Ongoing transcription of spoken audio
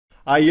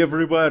Hi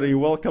everybody,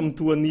 welcome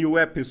to a new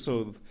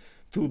episode.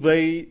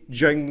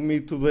 Joining me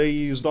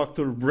today is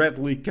Dr.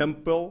 Bradley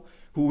Campbell,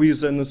 who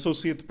is an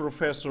associate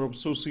professor of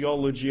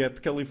sociology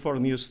at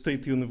California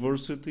State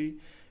University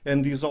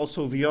and is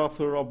also the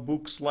author of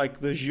books like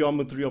The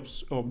Geometry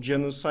of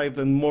Genocide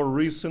and more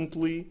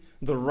recently,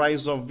 The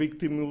Rise of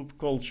Victimhood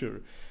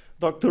Culture.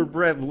 Dr.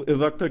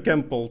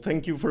 Campbell,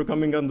 thank you for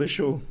coming on the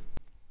show.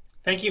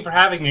 Thank you for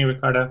having me,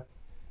 Ricardo.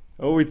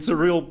 Oh, it's a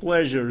real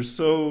pleasure.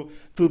 So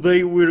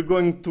today we're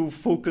going to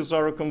focus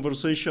our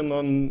conversation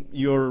on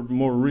your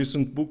more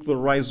recent book, The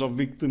Rise of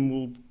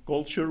Victimhood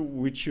Culture,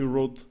 which you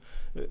wrote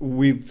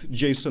with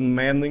Jason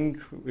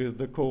Manning,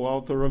 the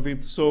co-author of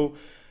it. So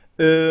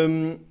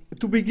to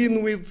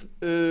begin with,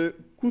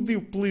 could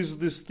you please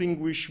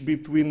distinguish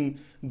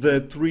between the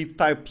three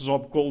types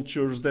of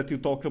cultures that you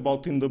talk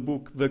about in the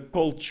book, the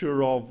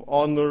culture of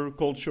honor,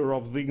 culture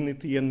of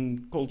dignity,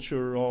 and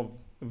culture of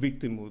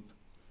victimhood?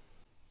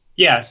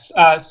 Yes.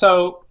 A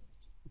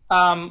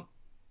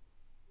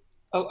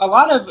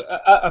lot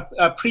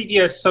of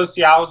previous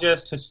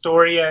sociologists,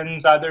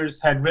 historians,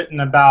 others had written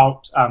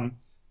about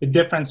the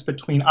difference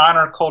between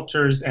honor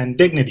cultures and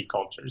dignity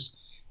cultures.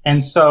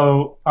 And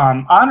so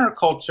honor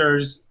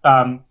cultures,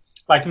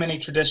 like many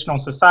traditional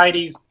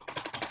societies,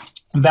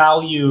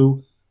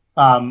 value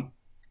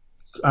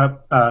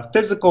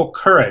physical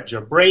courage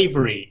or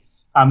bravery.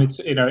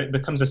 It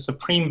becomes a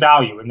supreme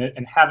value,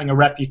 and having a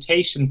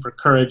reputation for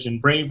courage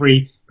and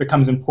bravery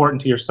becomes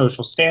important to your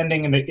social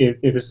standing, and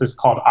this is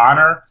called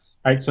honor,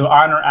 right? So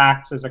honor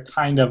acts as a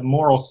kind of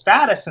moral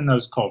status in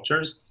those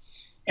cultures,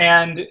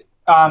 and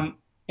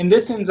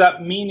this ends up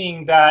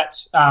meaning that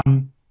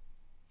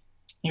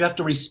you have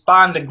to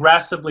respond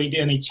aggressively to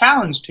any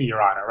challenge to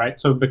your honor, right?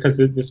 So because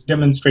this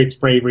demonstrates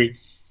bravery,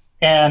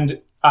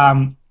 and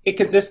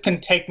this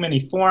can take many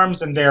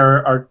forms, and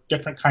there are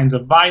different kinds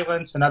of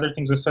violence and other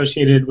things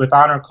associated with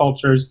honor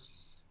cultures.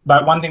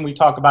 But one thing we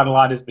talk about a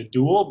lot is the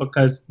duel,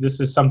 because this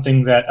is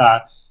something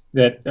that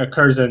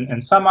occurs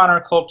in some honor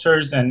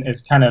cultures and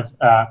is kind of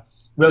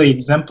really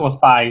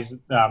exemplifies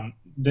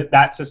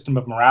that system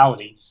of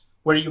morality,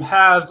 where you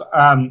have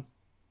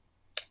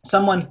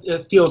someone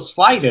feels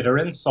slighted or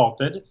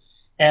insulted,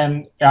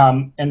 and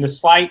the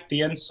slight,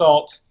 the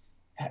insult,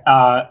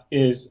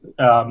 is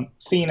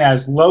seen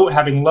as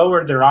having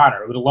lowered their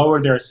honor, would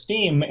lower their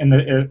esteem in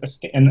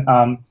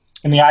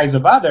the eyes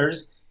of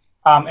others,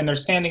 and their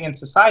standing in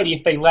society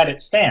if they let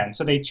it stand.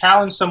 So they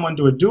challenge someone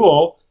to a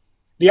duel.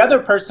 The other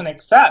person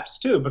accepts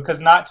too,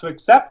 because not to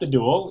accept the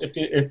duel, if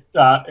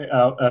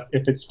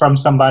it's from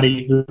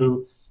somebody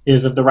who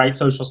is of the right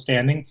social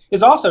standing,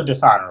 is also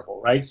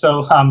dishonorable, right?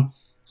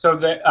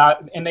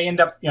 And they end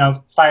up,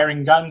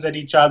 firing guns at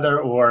each other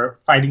or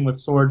fighting with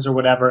swords or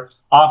whatever.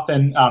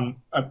 Often,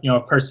 a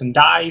person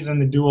dies in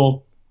the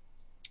duel,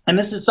 and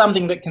this is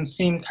something that can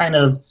seem kind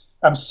of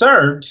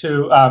absurd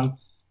to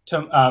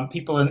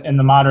people in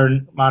the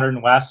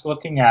modern West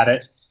looking at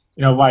it.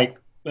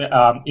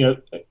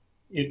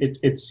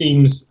 It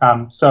seems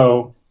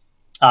so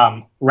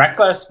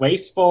reckless,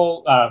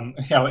 wasteful.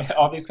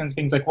 All these kinds of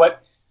things. Like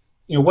what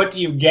do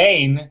you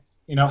gain?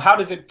 How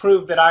does it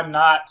prove that I'm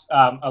not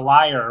a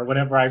liar or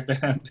whatever I've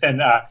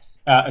been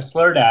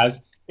slurred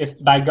as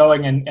by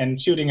going and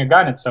shooting a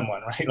gun at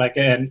someone,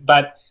 right?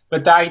 But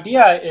the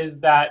idea is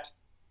that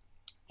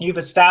you've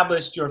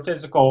established your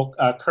physical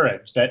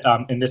courage,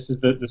 and this is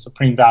the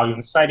supreme value in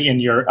the society,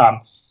 and you're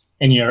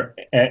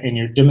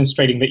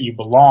demonstrating that you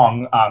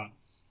belong,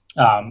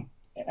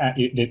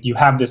 that you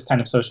have this kind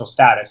of social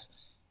status.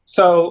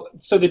 So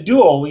the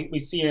duel we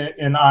see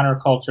in honor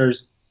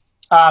cultures.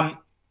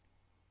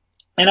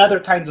 And other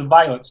kinds of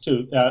violence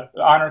too. In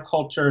honor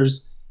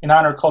cultures,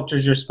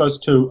 you're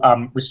supposed to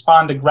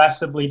respond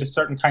aggressively to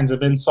certain kinds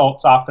of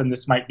insults. Often,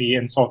 this might be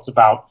insults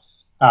about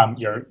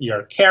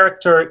your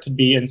character. It could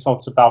be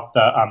insults about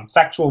the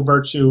sexual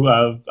virtue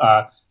of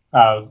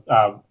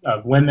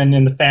women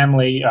in the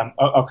family.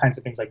 All kinds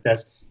of things like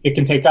this. It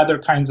can take other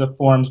kinds of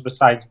forms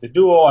besides the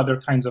duel, other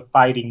kinds of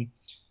fighting,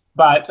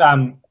 but.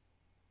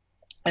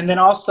 And then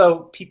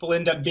also people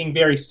end up being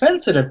very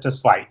sensitive to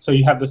slight. So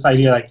you have this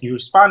idea like you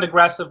respond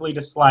aggressively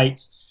to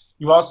slights.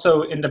 You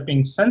also end up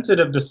being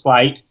sensitive to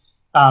slight,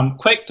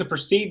 quick to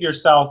perceive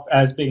yourself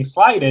as being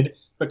slighted,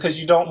 because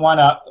you don't want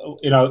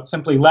to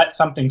simply let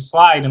something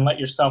slide and let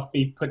yourself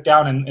be put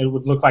down, and it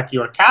would look like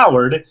you're a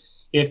coward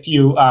if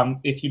you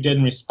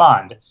didn't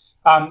respond.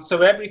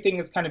 So everything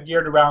is kind of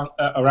geared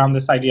around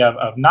this idea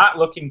of not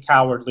looking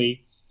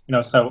cowardly.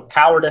 So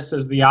cowardice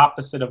is the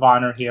opposite of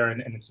honor here,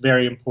 and it's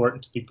very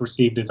important to be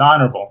perceived as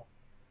honorable.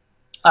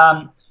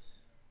 And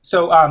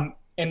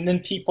then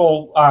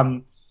people,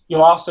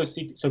 you'll also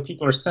see, so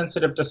people are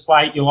sensitive to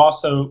slight. You'll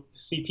also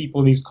see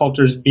people in these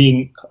cultures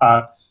being,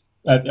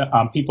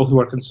 people who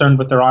are concerned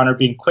with their honor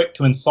being quick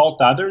to insult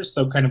others,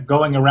 so kind of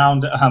going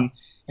around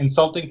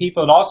insulting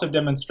people. It also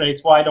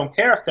demonstrates, well, I don't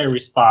care if they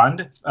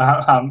respond.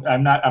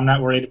 I'm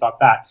not worried about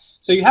that.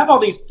 So you have all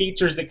these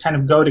features that kind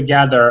of go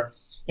together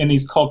in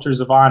these cultures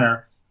of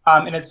honor.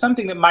 And it's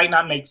something that might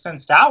not make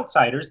sense to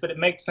outsiders, but it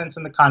makes sense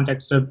in the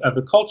context of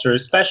the culture,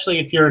 especially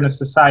if you're in a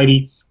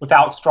society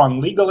without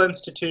strong legal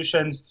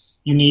institutions.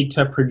 You need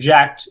to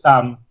project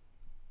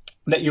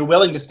that you're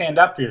willing to stand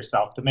up for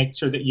yourself, to make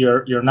sure that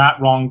you're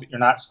not wrong, that you're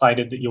not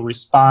slighted, that you'll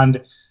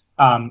respond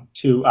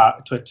to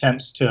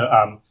attempts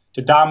to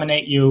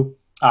dominate you,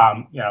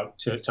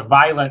 to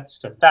violence,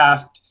 to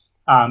theft,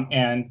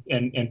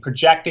 and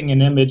projecting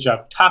an image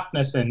of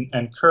toughness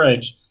and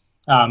courage,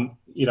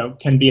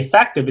 can be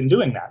effective in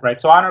doing that, right?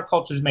 So honor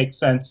cultures make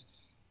sense,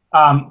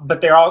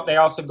 but they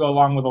also go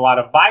along with a lot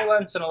of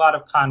violence and a lot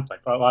of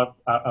conflict. A lot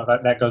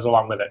of that goes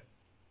along with it.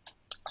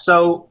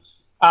 So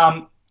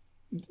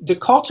the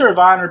culture of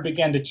honor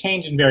began to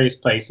change in various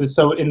places.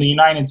 So in the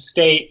United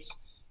States,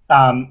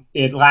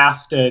 it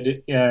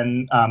lasted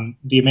in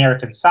the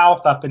American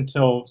South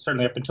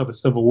certainly up until the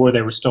Civil War.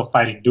 They were still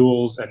fighting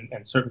duels,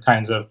 and certain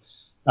kinds of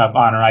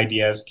honor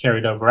ideas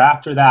carried over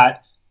after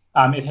that.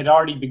 It had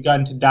already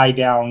begun to die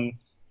down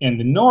in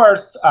the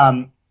North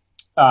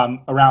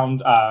around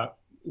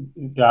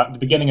the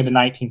beginning of the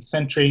 19th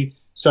century.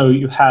 So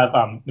you have,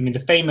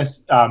 the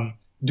famous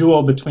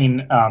duel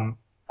between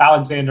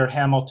Alexander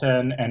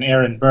Hamilton and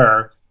Aaron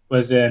Burr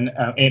was in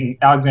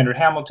Alexander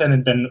Hamilton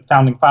had been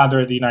founding father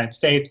of the United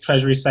States,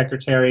 Treasury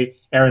Secretary.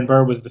 Aaron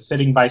Burr was the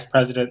sitting vice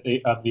president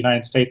of the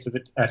United States at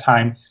the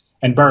time,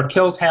 and Burr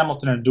kills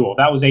Hamilton in a duel.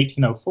 That was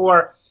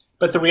 1804.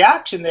 But the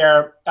reaction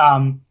there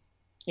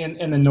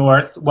in the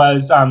North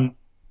was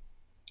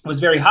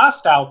very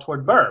hostile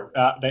toward Burr.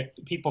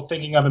 That people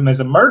thinking of him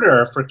as a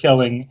murderer for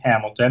killing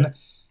Hamilton,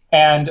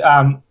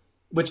 and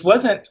which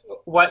wasn't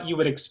what you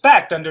would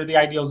expect under the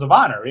ideals of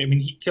honor. I mean,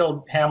 he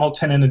killed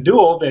Hamilton in a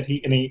duel and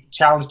he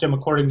challenged him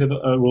according to the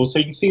rules. So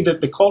you can see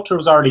that the culture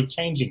was already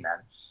changing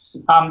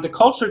then. The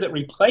culture that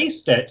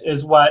replaced it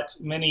is what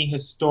many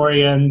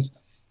historians,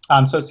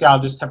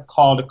 sociologists have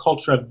called a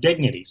culture of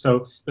dignity.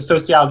 So the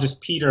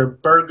sociologist Peter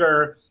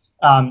Berger,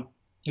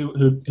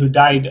 who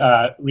died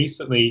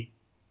recently,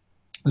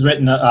 has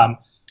written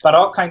about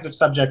all kinds of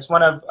subjects.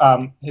 One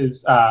of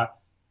his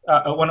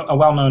a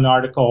well-known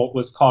article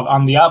was called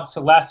 "On the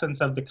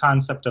Obsolescence of the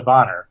Concept of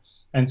Honor,"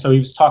 and so he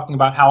was talking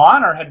about how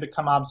honor had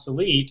become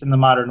obsolete in the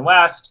modern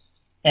West,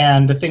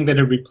 and the thing that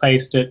had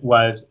replaced it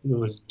was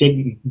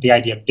the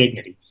idea of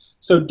dignity.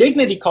 So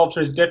dignity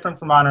culture is different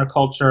from honor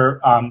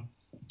culture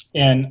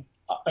in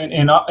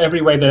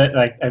every way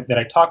that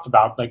I talked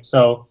about.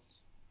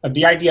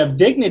 The idea of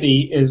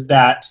dignity is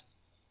that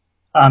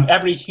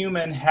every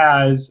human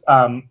has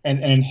an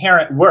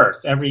inherent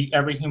worth.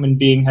 Every human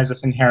being has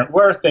this inherent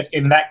worth,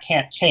 and that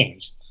can't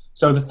change.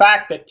 So the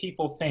fact that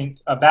people think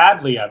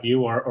badly of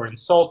you or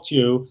insult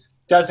you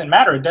doesn't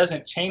matter. It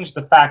doesn't change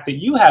the fact that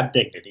you have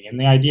dignity. And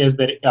the idea is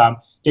that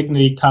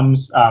dignity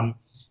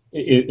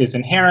is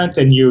inherent,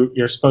 and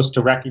you're supposed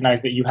to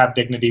recognize that you have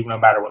dignity no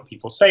matter what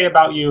people say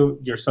about you.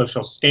 Your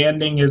social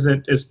standing is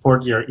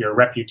important. Your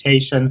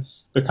reputation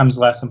becomes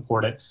less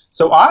important.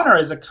 So honor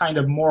is a kind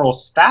of moral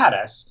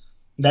status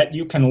that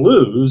you can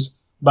lose,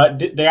 but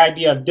the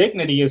idea of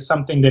dignity is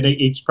something that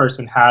each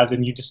person has,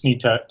 and you just need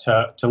to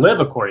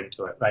live according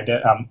to it, right?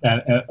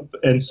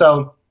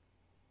 So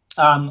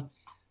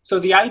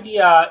the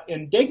idea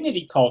in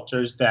dignity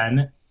cultures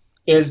then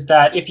is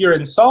that if you're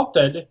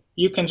insulted,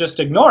 you can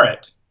just ignore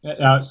it.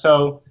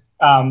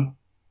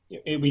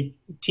 We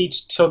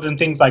teach children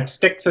things like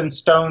 "sticks and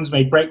stones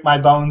may break my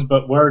bones,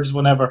 but words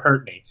will never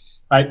hurt me."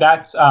 Right?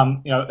 That's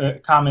a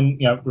common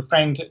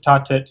refrain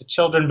taught to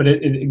children, but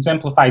it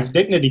exemplifies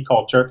dignity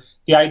culture.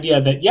 The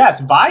idea that yes,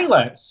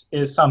 violence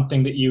is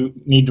something that you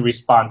need to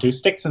respond to.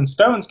 Sticks and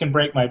stones can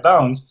break my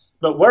bones,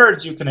 but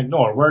words you can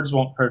ignore. Words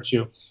won't hurt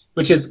you,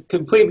 which is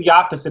completely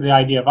opposite of the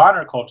idea of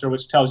honor culture,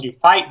 which tells you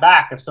fight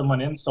back if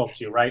someone insults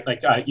you. Right?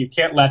 You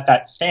can't let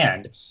that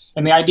stand.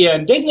 And the idea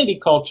in dignity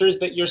culture is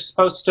that you're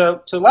supposed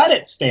to let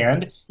it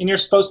stand, and you're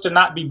supposed to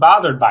not be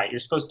bothered by it. You're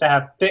supposed to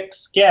have thick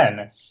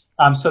skin.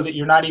 So that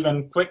you're not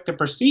even quick to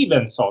perceive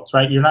insults,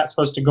 right? You're not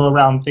supposed to go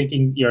around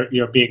thinking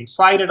you're being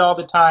slighted all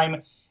the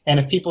time, and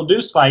if people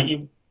do slight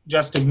you,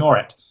 just ignore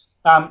it.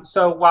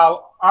 So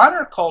while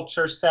honor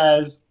culture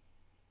says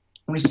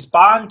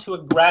respond to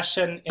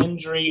aggression,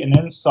 injury, and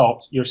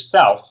insult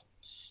yourself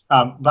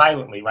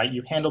violently, right?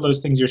 You handle those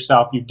things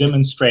yourself. You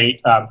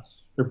demonstrate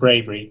your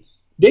bravery.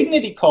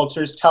 Dignity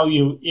cultures tell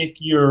you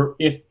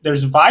if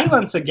there's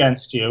violence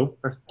against you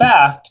or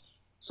theft,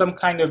 some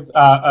kind of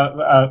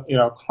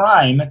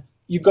crime,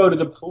 you go to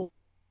the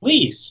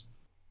police.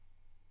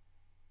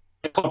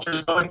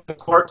 Cultures going to the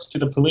courts, to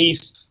the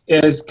police,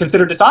 is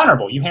considered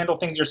dishonorable. You handle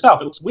things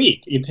yourself. It was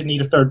weak to need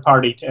a third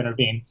party to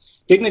intervene.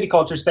 Dignity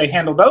cultures say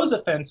handle those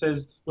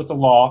offenses with the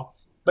law,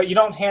 but you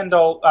don't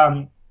handle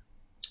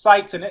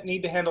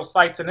need to handle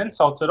slights and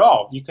insults at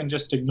all. You can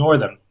just ignore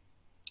them.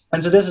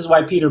 And so this is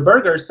why Peter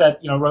Berger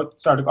wrote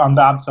this article on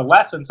the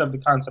obsolescence of the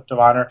concept of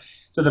honor,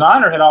 so that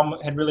honor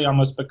had really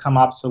almost become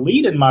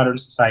obsolete in modern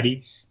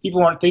society.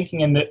 People weren't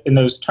thinking in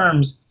those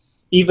terms.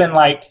 Even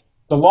like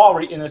the law,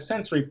 in a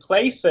sense,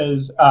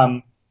 replaces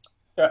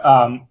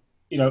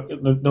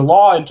the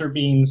law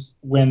intervenes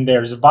when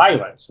there's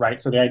violence,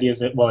 right? So the idea is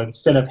that, well,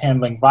 instead of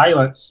handling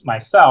violence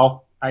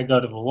myself, I go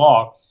to the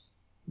law.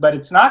 But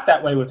it's not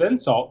that way with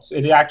insults.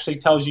 It actually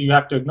tells you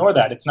have to ignore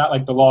that. It's not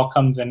like the law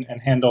comes in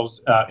and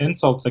handles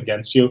insults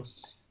against you.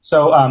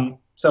 So on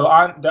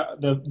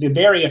the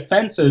very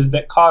offenses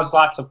that cause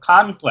lots of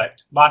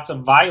conflict, lots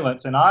of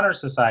violence in honor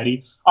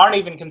society aren't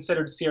even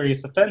considered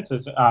serious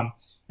offenses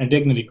in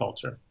dignity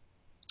culture.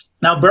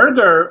 Now,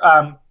 Berger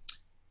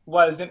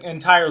wasn't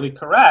entirely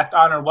correct.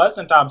 Honor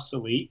wasn't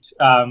obsolete.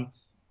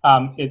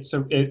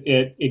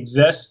 It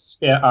exists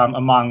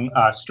among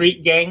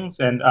street gangs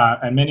and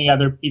many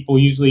other people,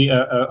 usually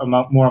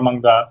more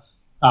among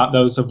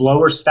those of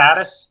lower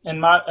status in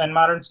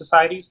modern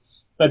societies.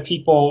 But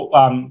people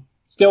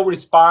still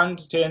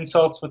respond to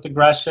insults with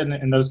aggression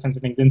and those kinds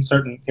of things in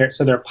certain areas.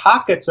 So there are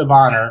pockets of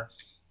honor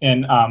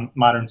in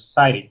modern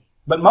society.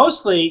 But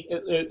mostly,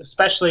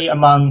 especially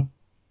among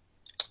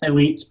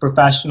elites,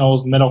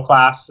 professionals, middle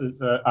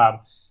classes,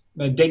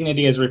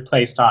 dignity has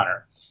replaced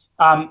honor.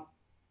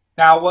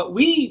 Now, what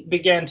we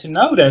began to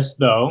notice,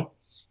 though,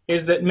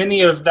 is that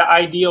many of the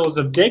ideals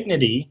of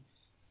dignity,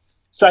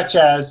 such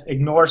as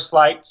ignore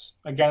slights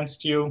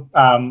against you,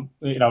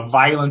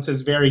 violence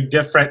is very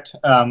different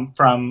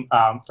from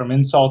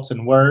insults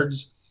and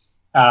words.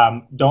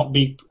 Don't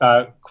be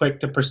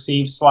quick to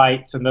perceive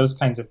slights and those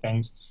kinds of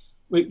things.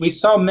 We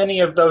saw many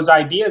of those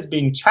ideas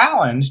being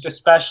challenged,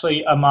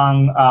 especially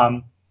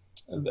among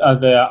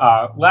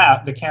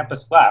the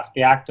campus left,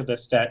 the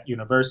activists at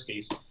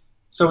universities.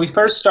 So we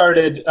first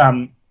started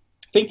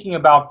thinking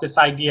about this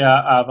idea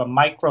of a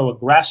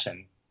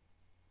microaggression.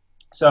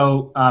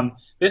 So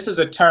this is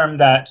a term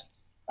that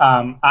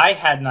I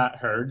had not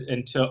heard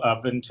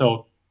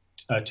until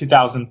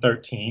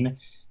 2013,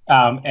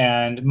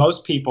 and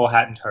most people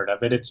hadn't heard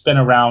of it. It's been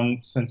around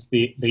since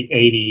the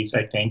 80s,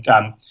 I think.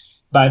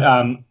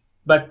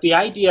 But the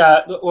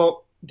idea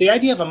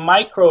of a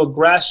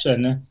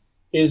microaggression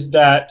is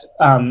that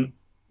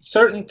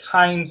certain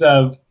kinds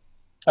of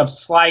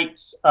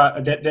slights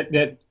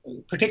that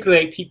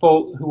particularly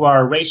people who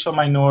are racial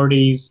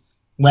minorities,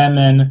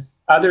 women,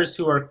 others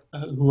who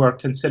are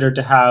considered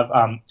to have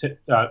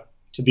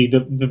to be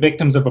the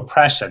victims of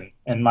oppression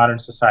in modern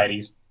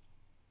societies,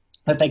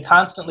 that they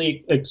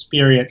constantly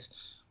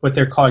experience what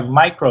they're calling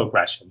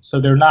microaggressions. So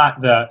they're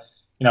not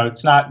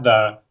it's not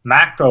the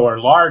macro or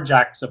large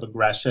acts of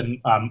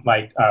aggression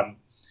like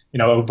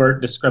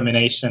overt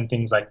discrimination,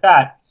 things like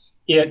that.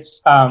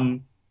 It's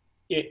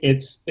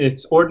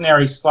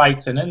ordinary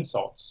slights and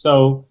insults.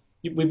 So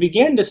we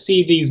began to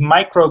see these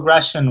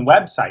microaggression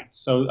websites.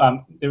 So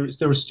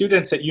there were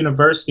students at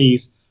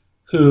universities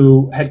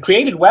who had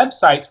created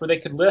websites where they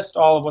could list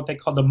all of what they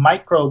called the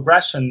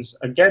microaggressions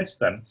against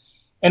them.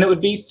 And it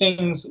would be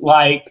things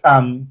like,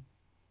 there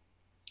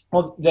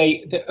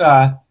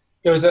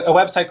was a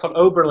website called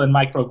Oberlin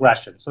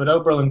Microaggression. So at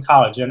Oberlin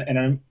College,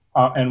 and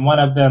one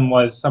of them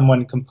was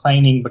someone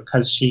complaining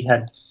because she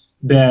had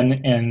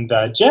been in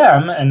the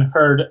gym and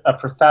heard a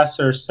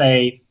professor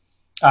say,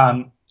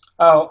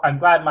 oh, I'm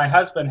glad my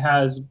husband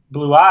has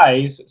blue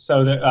eyes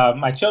so that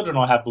my children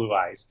will have blue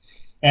eyes.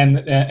 And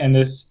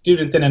the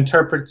student then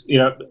interprets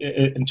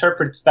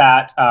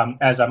that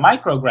as a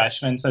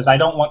microaggression and says, I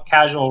don't want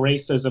casual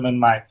racism in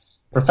my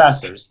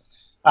professors.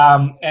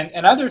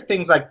 And other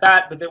things like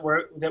that, but that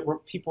were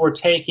people were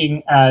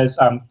taking as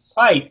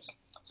slights.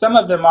 Some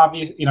of them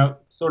obviously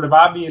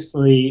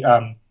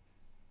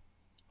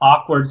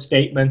awkward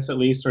statements, at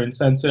least, or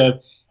insensitive,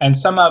 and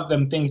some of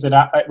them things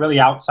that really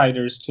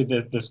outsiders to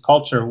this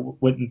culture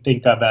wouldn't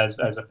think of as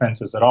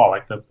offenses at all,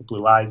 like the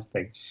blue eyes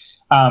thing.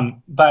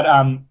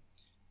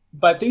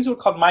 But these were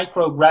called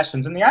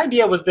microaggressions, and the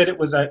idea was that it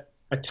was a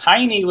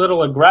tiny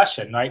little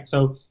aggression, right?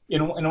 So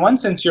in one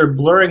sense, you're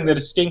blurring the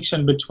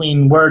distinction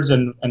between words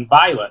and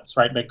violence,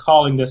 right? By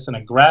calling this an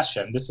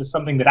aggression. This is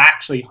something that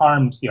actually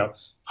harms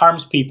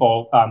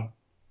people.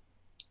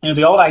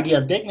 The old idea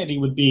of dignity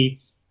would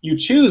be you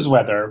choose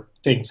whether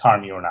things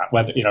harm you or not.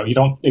 Whether you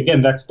don't.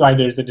 Again, that's why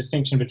there's a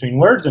distinction between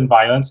words and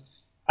violence.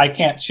 I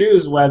can't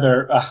choose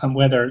whether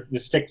the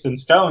sticks and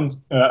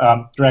stones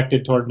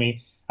directed toward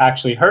me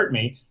actually hurt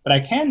me, but I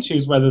can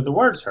choose whether the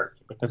words hurt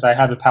me because I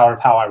have the power of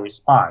how I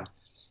respond.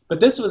 But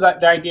this was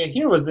the idea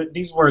here was that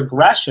these were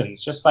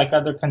aggressions, just like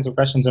other kinds of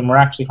aggressions, and were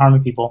actually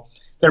harming people.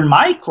 They're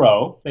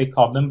micro, they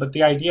called them, but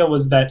the idea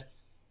was that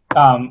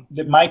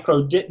that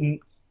micro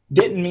didn't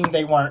mean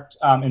they weren't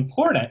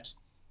important.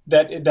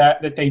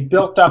 That they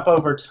built up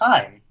over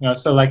time.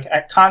 So like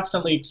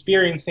constantly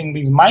experiencing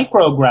these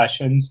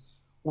microaggressions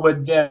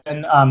would then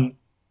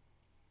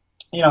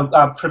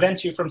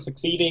prevent you from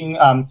succeeding.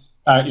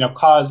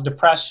 Cause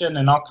depression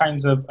and all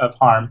kinds of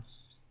harm.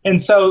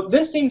 And so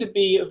this seemed to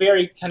be a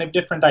very kind of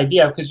different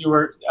idea because you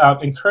were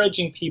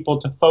encouraging people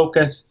to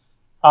focus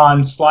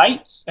on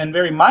slights and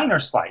very minor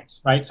slights,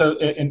 right? So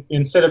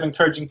instead of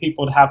encouraging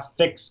people to have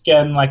thick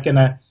skin like in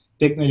a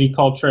dignity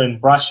culture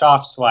and brush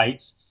off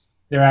slights,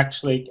 they're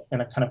actually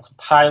kind of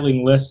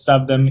compiling lists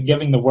of them,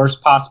 giving the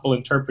worst possible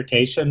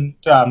interpretation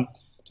to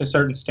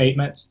certain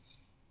statements.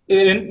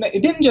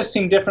 it didn't just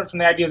seem different from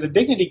the ideas of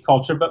dignity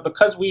culture, but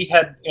because we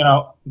had,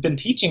 been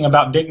teaching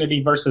about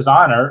dignity versus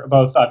honor,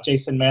 both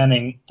Jason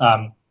Manning,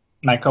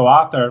 my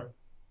co-author,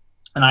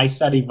 and I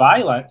study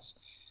violence,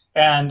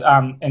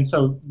 and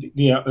so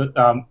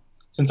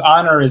since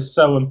honor is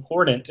so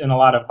important in a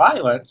lot of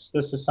violence,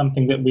 this is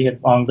something that we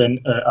had long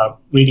been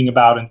reading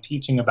about and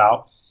teaching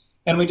about,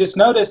 and we just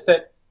noticed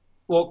that,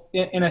 well,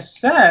 in a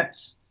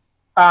sense,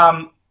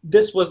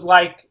 this was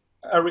like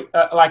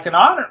an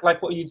honor,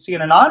 like what you'd see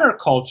in an honor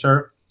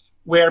culture,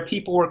 where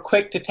people were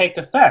quick to take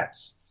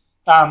offense.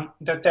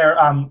 That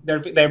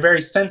they're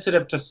very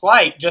sensitive to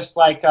slight, just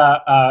like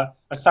a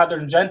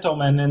Southern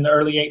gentleman in the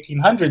early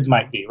 1800s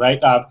might be, right?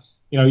 But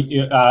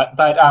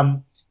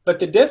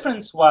the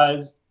difference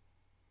was,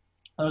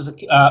 there was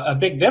a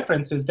big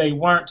difference, is they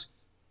weren't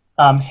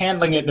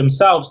handling it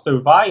themselves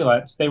through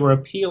violence. They were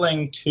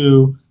appealing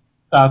to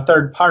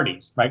third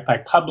parties, right, by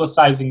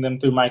publicizing them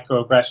through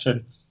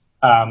microaggression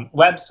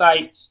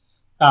websites,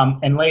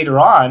 and later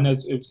on,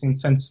 as we've seen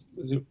since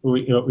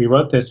we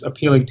wrote this,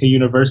 appealing to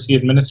university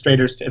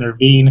administrators to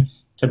intervene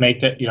to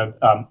make it,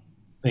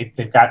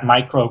 they've got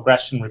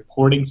microaggression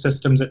reporting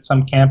systems at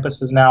some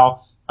campuses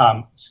now.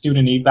 Some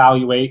student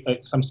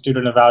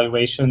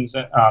evaluations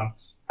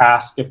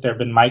ask if there have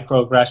been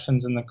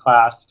microaggressions in the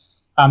class,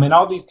 and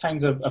all these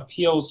kinds of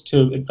appeals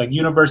to like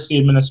university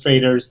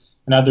administrators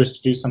and others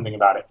to do something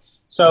about it.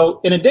 So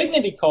in a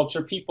dignity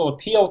culture, people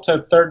appeal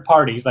to third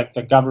parties like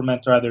the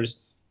government or others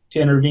to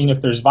intervene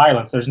if there's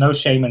violence. There's no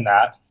shame in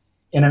that.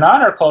 In an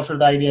honor culture,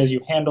 the idea is you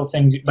handle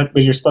things, but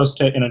you're supposed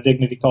to, in a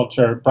dignity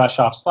culture, brush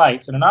off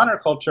slights. In an honor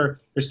culture,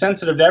 you're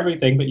sensitive to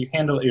everything, but you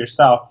handle it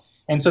yourself.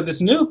 And so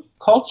this new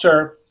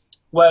culture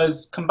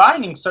was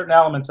combining certain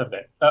elements of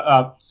it.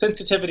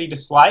 Sensitivity to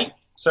slight,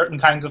 certain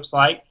kinds of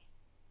slight,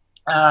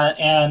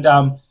 and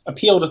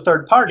appeal to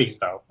third parties,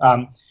 though.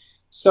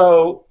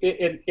 So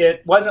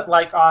it wasn't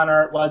like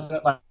honor, it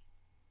wasn't like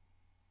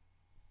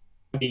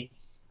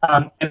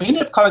and we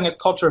ended up calling it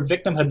culture of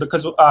victimhood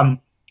because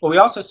what we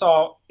also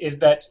saw is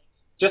that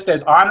just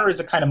as honor is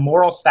a kind of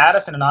moral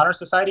status in an honor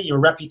society, your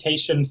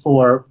reputation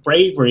for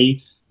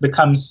bravery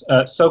becomes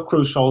so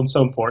crucial and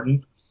so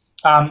important.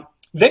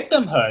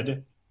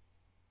 Victimhood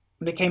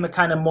became a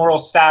kind of moral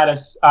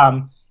status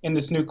in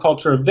this new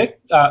culture of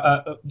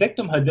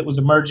victimhood that was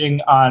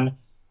emerging on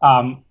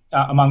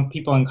among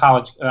people in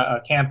college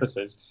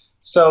campuses.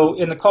 So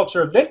in the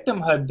culture of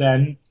victimhood,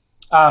 then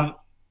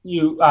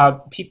you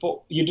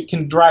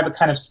can derive a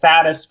kind of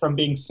status from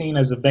being seen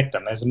as a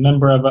victim, as a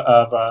member of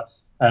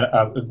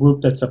a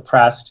group that's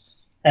oppressed.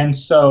 And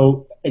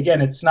so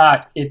again, it's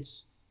not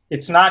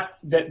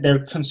that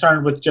they're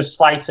concerned with just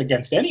slights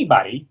against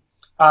anybody.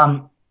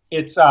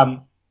 It's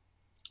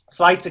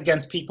slights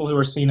against people who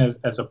are seen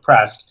as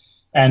oppressed.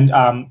 And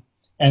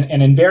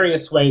in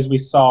various ways, we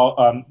saw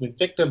that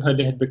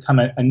victimhood had become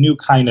a new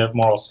kind of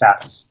moral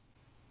status.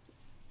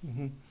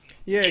 Mm-hmm.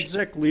 Yeah,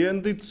 exactly.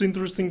 And it's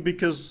interesting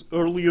because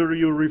earlier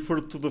you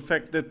referred to the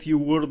fact that you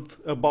heard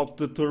about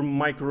the term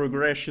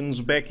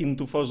microaggressions back in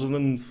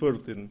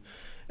 2013.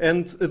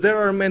 And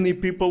there are many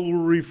people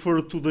who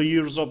refer to the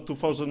years of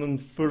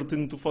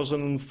 2013,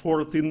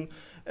 2014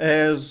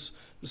 as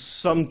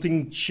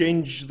something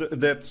changed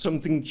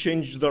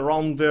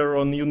around there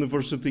on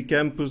university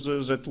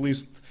campuses, at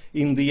least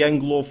in the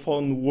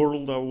Anglophone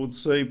world, I would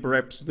say,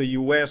 perhaps the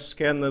US,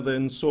 Canada,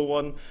 and so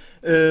on.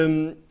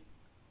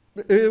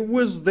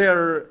 Was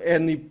there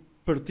any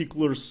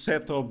particular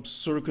set of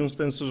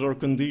circumstances or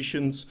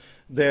conditions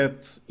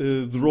that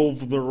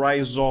drove the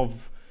rise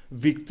of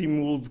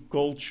victimhood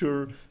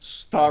culture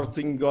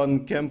starting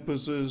on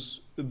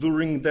campuses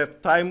during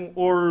that time,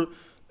 or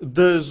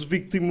does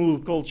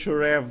victimhood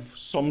culture have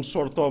some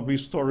sort of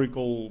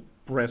historical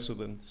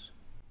precedence?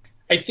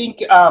 I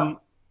think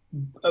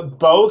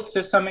both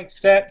to some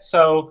extent.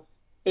 So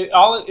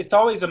it's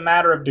always a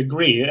matter of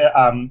degree.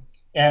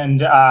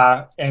 And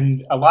a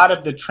lot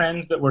of the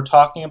trends that we're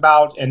talking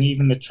about, and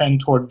even the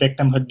trend toward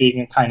victimhood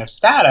being a kind of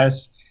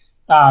status,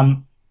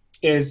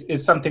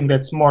 is something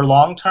that's more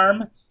long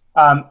term,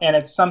 and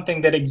it's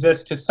something that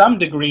exists to some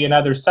degree in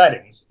other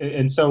settings.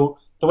 And so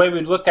the way we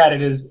look at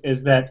it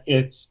is that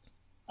it's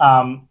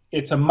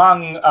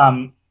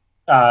among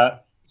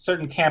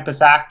certain campus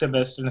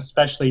activists, and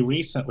especially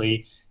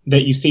recently,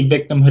 that you see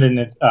victimhood in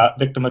its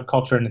victimhood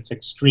culture in its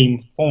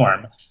extreme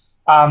form.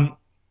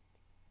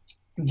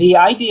 The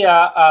idea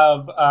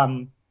of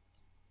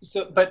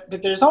but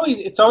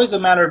it's always a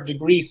matter of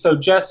degree. So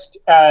just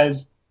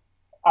as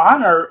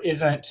honor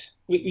isn't,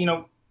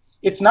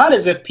 it's not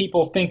as if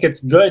people think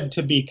it's good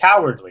to be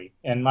cowardly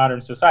in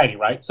modern society,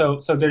 right? So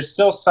there's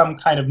still some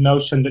kind of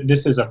notion that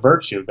this is a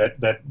virtue,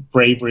 that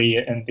bravery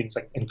and things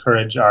like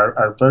courage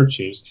are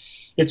virtues.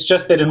 It's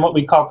just that in what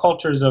we call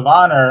cultures of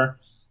honor,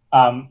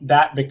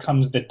 that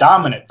becomes the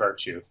dominant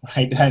virtue,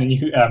 right? And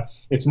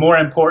it's more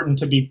important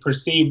to be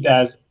perceived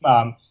as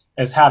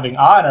having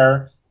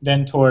honor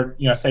than toward,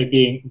 say,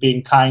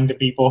 being kind to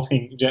people,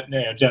 being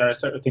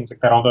generous, or things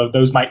like that, although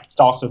those might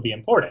also be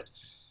important.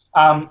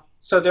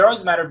 So they're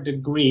always a matter of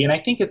degree. And I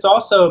think it's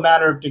also a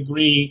matter of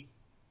degree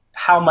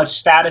how much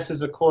status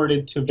is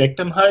accorded to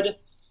victimhood,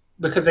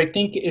 because I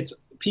think it's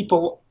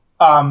people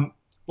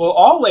will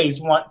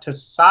always want to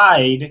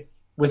side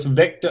with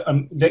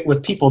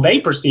with people they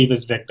perceive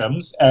as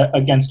victims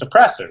against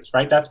oppressors,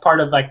 right? That's part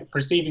of like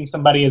perceiving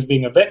somebody as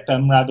being a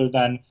victim rather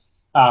than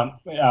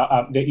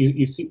that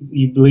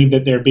you believe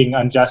that they're being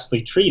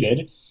unjustly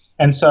treated.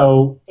 And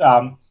so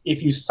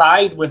if you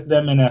side with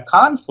them in a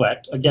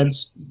conflict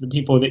against the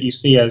people that you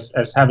see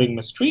as having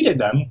mistreated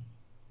them,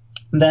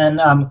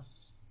 then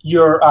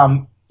you're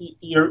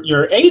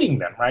aiding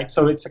them, right?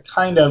 So it's a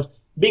kind of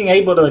being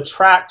able to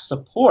attract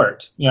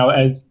support,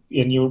 and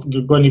you're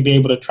going to be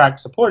able to attract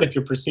support if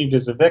you're perceived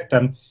as a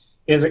victim,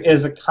 is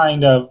a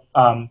kind of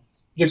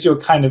gives you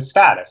a kind of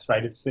status,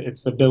 right? It's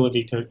the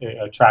ability to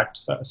attract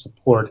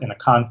support in a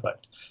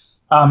conflict.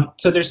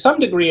 So there's some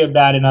degree of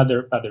that in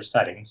other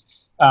settings,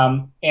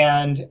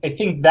 and I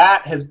think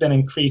that has been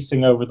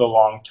increasing over the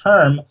long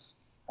term,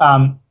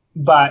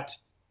 but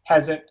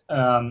hasn't.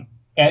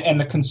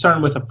 And the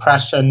concern with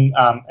oppression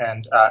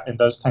and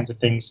those kinds of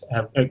things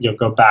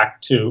go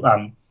back to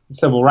the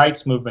civil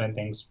rights movement and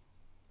things.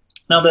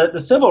 Now, the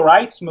civil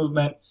rights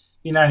movement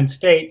in the United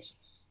States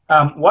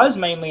was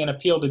mainly an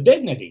appeal to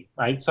dignity,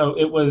 right? So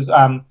it was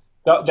the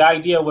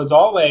idea was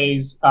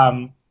always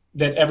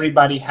that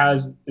everybody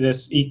has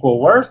this equal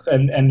worth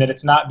and that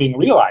it's not being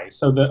realized.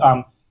 So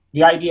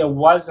the idea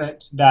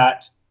wasn't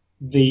that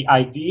the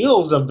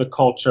ideals of the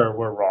culture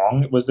were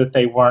wrong; it was that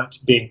they weren't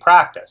being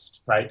practiced,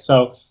 right?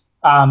 So.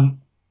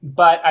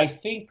 But I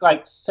think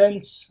like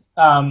since,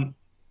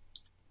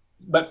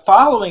 but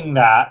following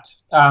that,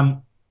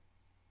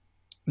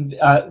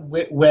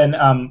 when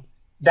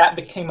that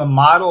became a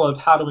model of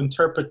how to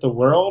interpret the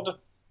world,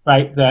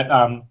 right?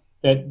 That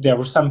there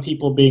were some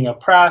people being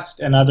oppressed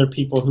and other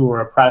people who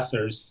were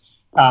oppressors,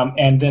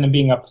 and then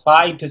being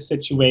applied to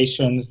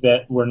situations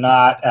that were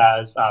not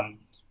as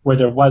where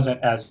there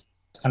wasn't as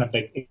kind of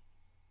the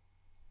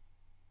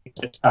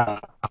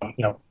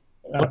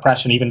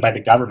oppression even by the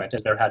government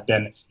as there had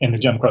been in the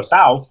Jim Crow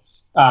South,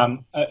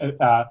 then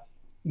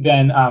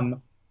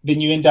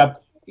you end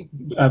up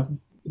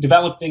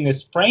developing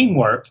this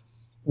framework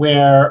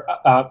where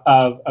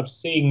of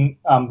seeing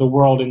the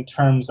world in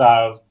terms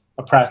of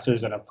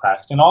oppressors and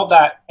oppressed and all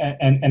that,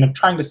 and of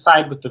trying to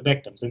side with the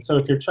victims. And so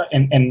if you're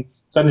and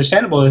it's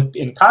understandable if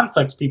in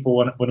conflicts people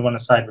would want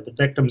to side with the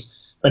victims,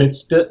 but it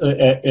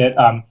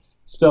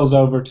spills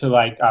over to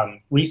like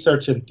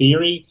research and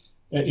theory,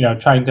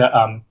 trying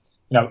to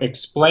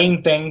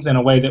explain things in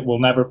a way that will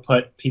never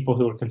put people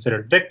who are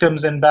considered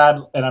victims in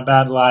a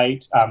bad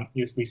light.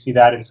 We see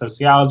that in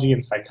sociology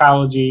and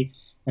psychology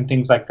and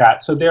things like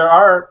that. So there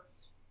are,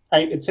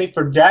 I'd say,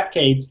 for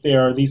decades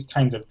there are these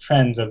kinds of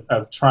trends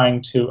of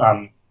trying to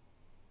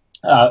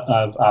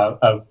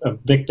of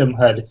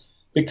victimhood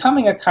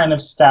becoming a kind of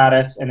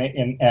status and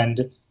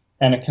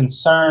a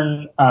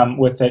concern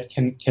with it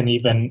can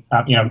even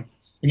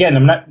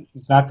again,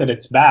 it's not that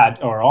it's bad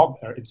or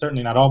it's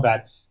certainly not all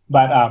bad,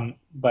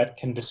 but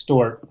can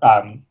distort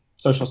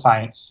social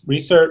science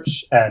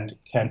research and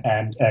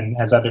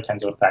has other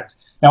kinds of effects.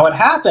 Now, what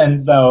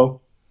happened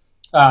though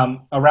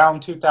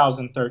around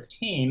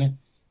 2013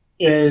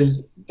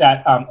 is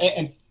that,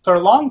 and for a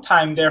long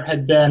time there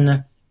had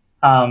been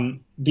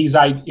these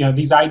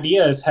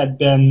ideas had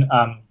been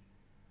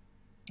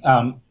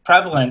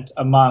prevalent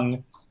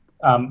among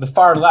the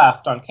far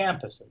left on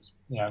campuses.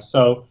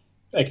 So.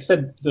 Like I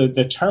said,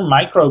 the term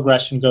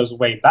microaggression goes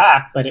way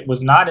back, but it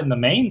was not in the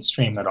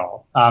mainstream at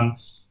all on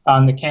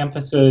the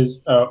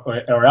campuses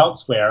or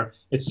elsewhere.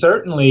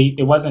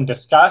 It wasn't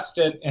discussed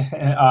in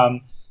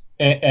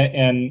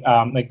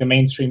like the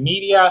mainstream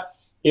media.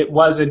 It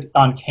wasn't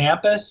on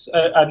campus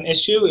an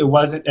issue. It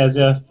wasn't as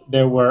if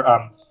there were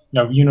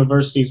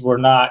universities were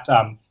not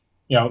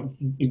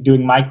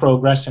doing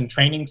microaggression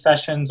training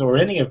sessions or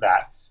any of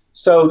that.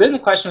 So then the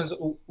question is,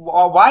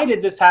 why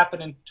did this happen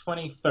in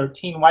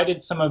 2013? Why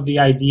did some of the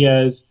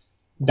ideas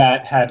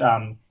that had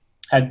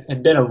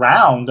been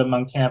around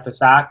among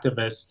campus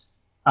activists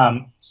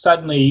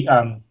suddenly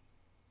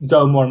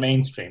go more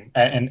mainstream,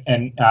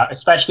 and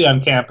especially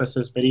on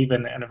campuses, but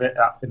even in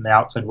the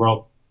outside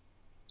world?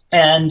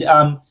 And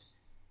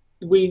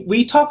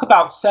we talk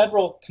about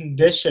several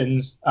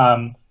conditions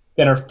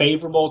that are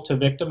favorable to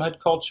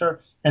victimhood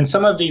culture, and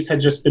some of these had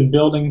just been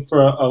building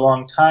for a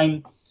long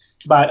time,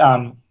 but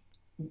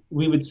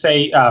we would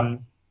say,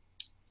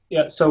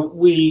 so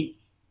we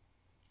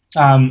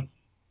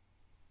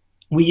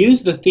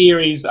use the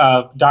theories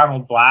of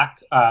Donald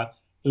Black,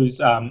 who's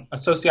a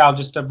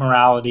sociologist of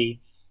morality,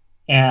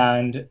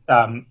 and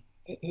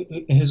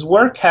his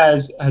work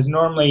has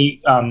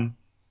normally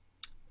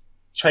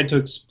tried to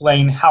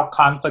explain how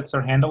conflicts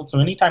are handled. So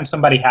anytime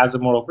somebody has a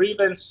moral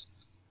grievance,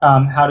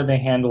 how do they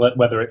handle it,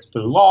 whether it's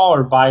through law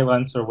or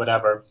violence or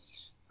whatever.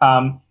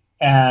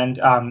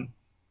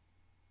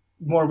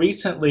 More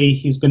recently,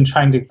 he's been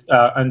trying to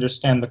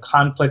understand the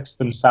conflicts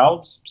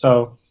themselves.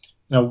 So,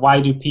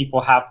 why do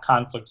people have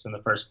conflicts in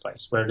the first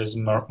place? Where do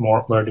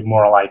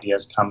moral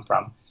ideas come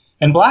from?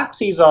 And Black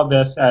sees all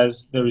this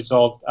as the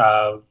result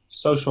of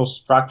social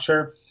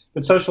structure,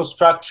 But social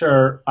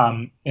structure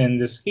in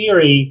this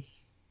theory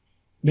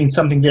means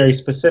something very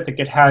specific.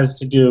 It has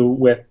to do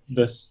with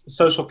the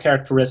social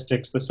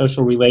characteristics, the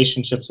social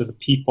relationships of the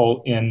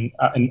people in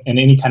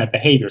any kind of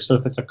behavior. So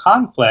if it's a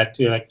conflict,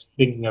 you're like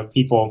thinking of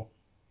people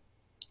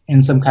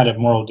in some kind of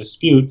moral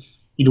dispute,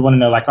 you'd want to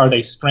know, like, are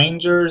they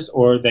strangers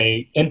or are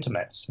they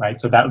intimates, right?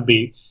 So that would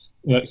be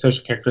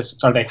social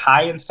characteristics. Are they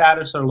high in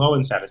status or low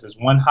in status? Is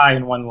one high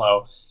and one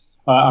low?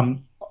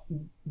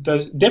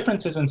 Those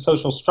differences in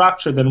social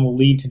structure then will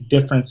lead to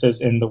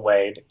differences in the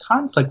way that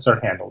conflicts are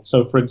handled.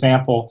 So, for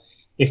example,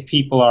 if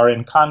people are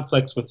in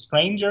conflicts with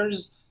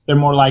strangers, they're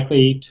more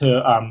likely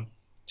to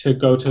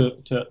go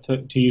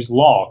to use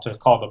law, to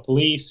call the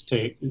police,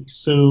 to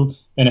sue,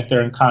 than if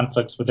they're in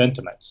conflicts with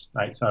intimates,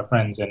 right? So our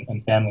friends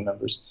and family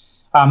members.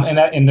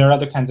 And there are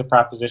other kinds of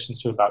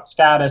propositions too about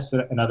status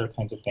and other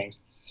kinds of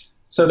things.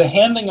 So the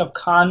handling of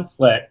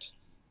conflict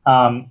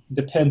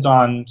depends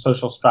on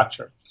social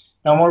structure.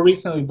 Now, more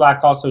recently,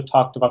 Black also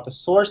talked about the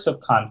source of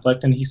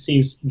conflict, and he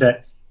sees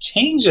that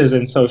changes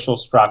in social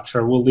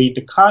structure will lead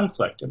to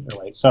conflict in a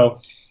way. So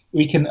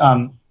we can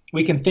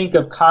think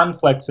of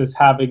conflicts as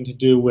having to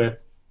do with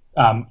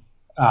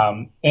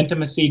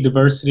intimacy,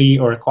 diversity,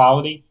 or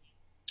equality.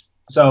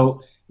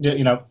 So,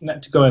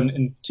 not to go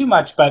in too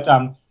much, but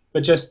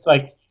just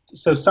like,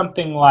 so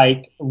something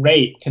like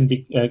rape can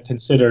be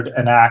considered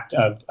an act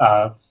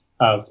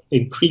of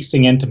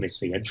increasing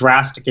intimacy, a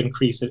drastic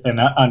increase,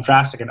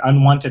 drastic and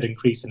unwanted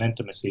increase in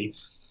intimacy.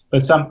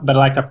 But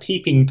like a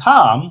peeping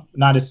Tom,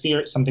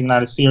 something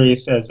not as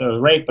serious as a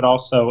rape, but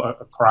also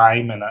a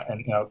crime and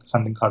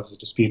something causes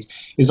disputes,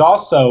 is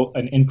also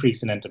an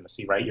increase in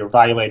intimacy, right? You're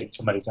violating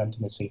somebody's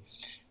intimacy.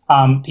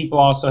 People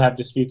also have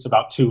disputes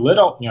about too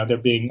little. There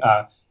being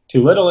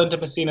too little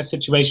intimacy in a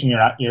situation.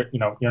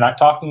 You're not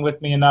talking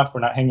with me enough.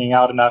 We're not hanging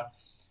out enough.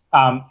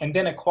 And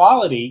then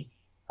equality.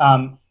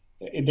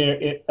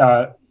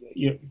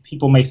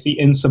 People may see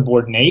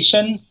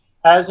insubordination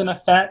as an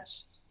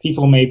offense.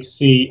 People may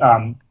see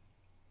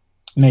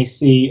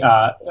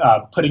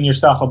putting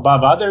yourself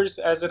above others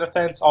as an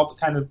offense. All the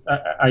kind of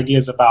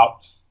ideas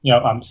about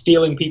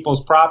stealing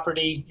people's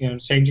property,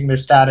 changing their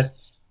status.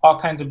 All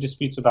kinds of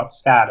disputes about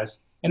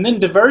status, and then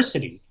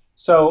diversity.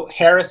 So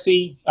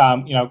heresy,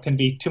 can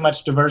be too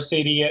much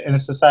diversity in a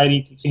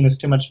society, can be seen as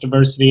too much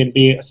diversity and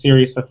be a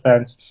serious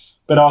offense.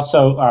 But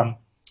also,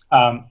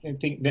 I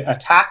think that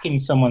attacking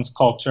someone's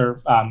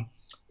culture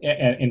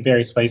in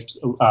various ways,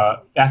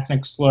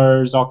 ethnic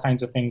slurs, all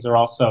kinds of things are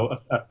also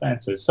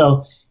offenses.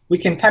 So we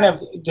can kind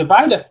of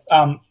divide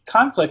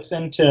conflicts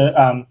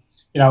into,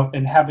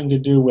 and having to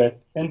do with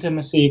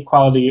intimacy,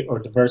 equality, or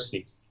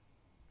diversity.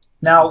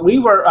 Now,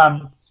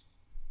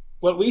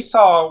 what we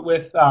saw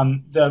with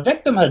the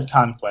victimhood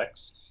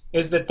conflicts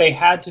is that they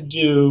had to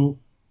do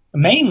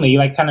mainly,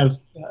 like, kind of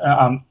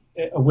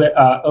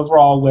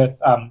overall with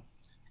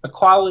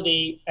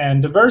equality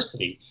and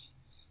diversity.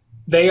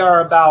 They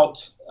are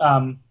about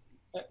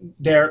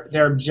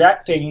they're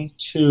objecting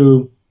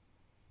to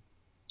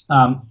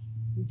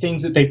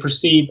things that they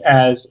perceive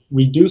as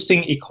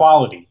reducing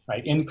equality,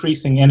 right,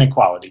 increasing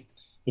inequality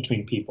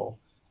between people,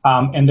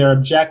 and they're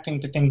objecting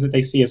to things that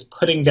they see as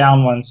putting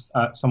down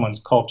someone's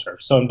culture.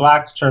 So in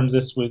Black's terms,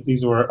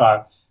 these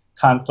were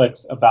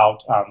conflicts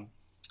about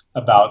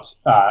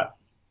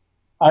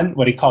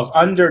what he calls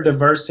under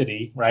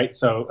diversity, right?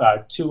 So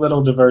too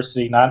little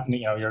diversity, not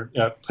you're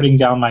putting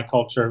down my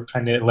culture,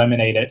 trying to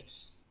eliminate it,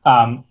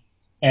 and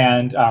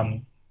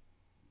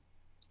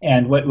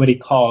what he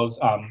calls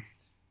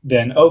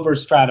then over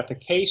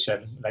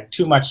stratification, like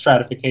too much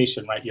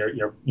stratification, right?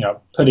 You're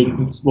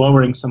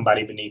lowering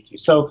somebody beneath you.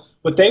 So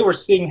what they were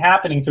seeing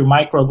happening through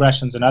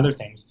microaggressions and other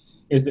things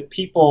is that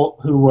people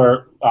who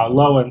were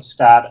lower in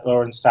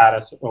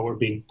status or were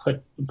being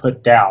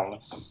put down,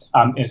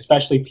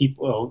 especially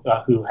people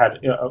who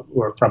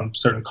were from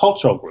certain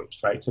cultural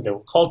groups, right? So there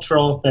were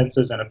cultural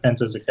offenses and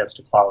offenses against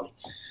equality.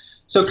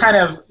 So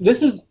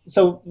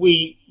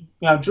we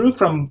drew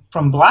from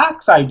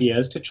Black's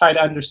ideas to try to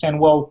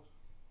understand, well,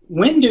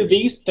 when do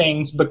these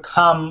things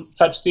become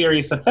such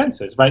serious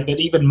offenses, right? That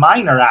even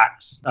minor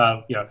acts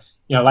of,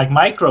 like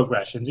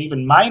microaggressions,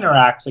 even minor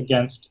acts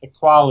against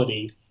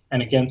equality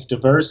and against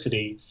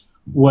diversity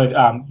would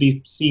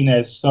be seen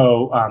as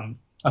so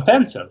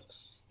offensive.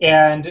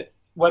 And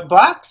what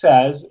Black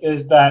says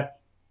is that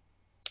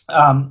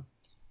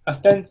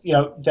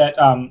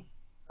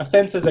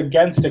offenses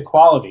against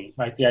equality,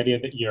 right? The idea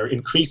that you're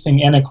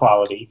increasing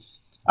inequality,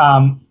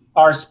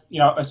 are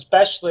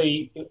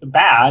especially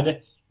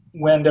bad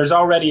when there's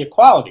already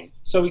equality.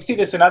 So we see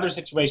this in other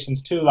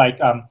situations too, like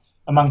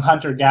among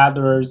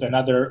hunter-gatherers and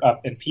other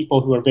and people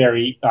who are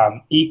very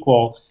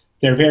equal.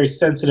 They're very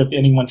sensitive to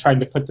anyone trying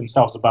to put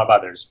themselves above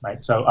others,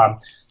 right? So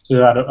we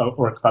ought to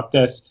work about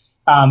this.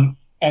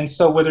 And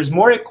so where there's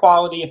more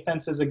equality,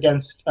 offenses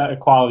against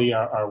equality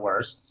are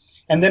worse.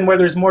 And then where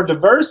there's more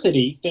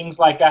diversity, things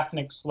like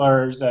ethnic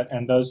slurs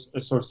and those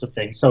sorts of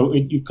things. So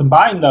you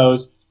combine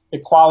those,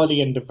 equality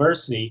and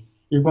diversity,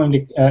 you're going to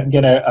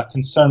get a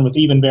concern with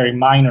even very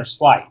minor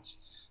slights.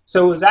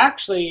 So it was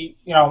actually,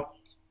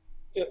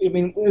 I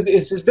mean,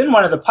 this has been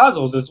one of the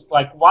puzzles, is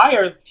like, why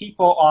are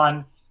people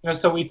on,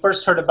 so we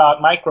first heard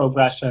about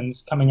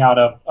microaggressions coming out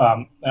of,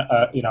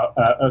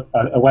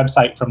 a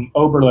website from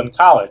Oberlin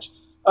College.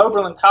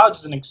 Oberlin College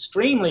is an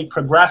extremely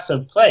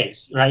progressive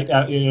place, right?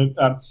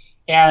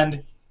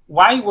 And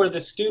why were the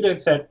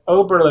students at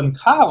Oberlin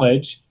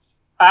College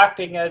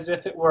acting as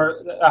if it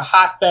were a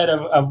hotbed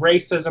of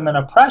racism and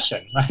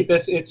oppression, right?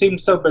 It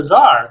seems so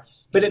bizarre,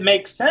 but it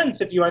makes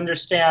sense if you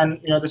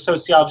understand, the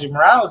sociology of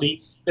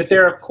morality, that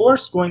they're of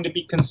course going to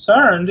be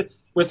concerned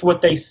with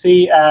what they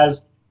see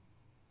as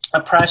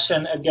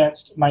oppression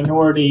against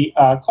minority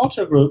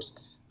culture groups,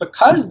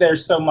 because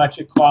there's so much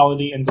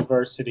equality and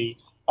diversity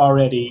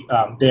already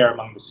there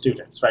among the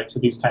students, right? So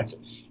these kinds of,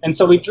 and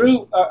so we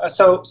drew,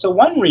 so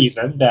one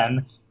reason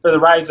then for the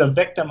rise of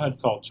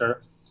victimhood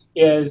culture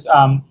is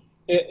the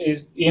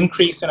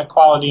increase in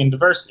equality and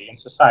diversity in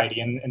society,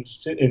 and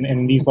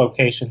in these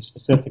locations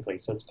specifically.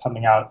 So it's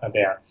coming out of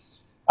there.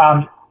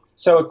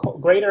 So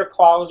greater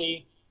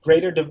equality,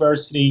 greater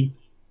diversity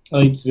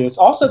leads to this.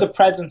 Also the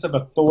presence of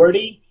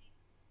authority.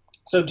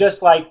 So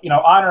just like,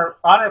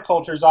 honor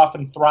cultures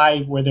often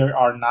thrive where there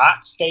are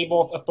not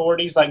stable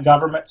authorities like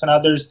governments and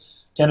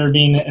others to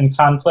intervene in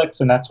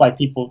conflicts, and that's why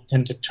people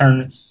tend to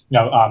turn,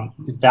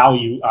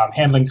 value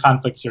handling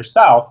conflicts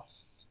yourself.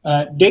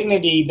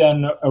 Dignity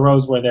then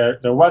arose where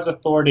there was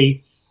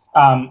authority,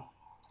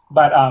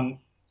 but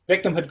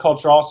victimhood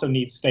culture also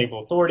needs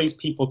stable authorities,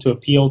 people to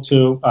appeal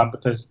to,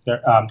 because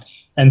they're,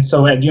 and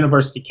so at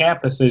university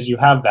campuses you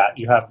have that.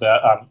 You have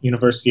the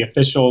university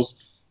officials.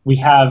 We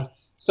have,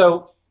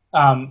 so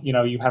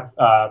you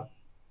have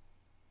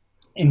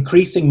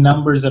increasing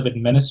numbers of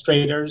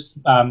administrators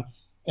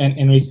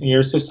in recent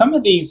years. So some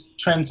of these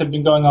trends have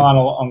been going on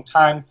a long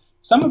time.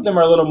 Some of them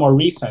are a little more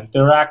recent.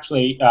 They're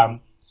actually,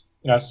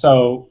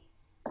 the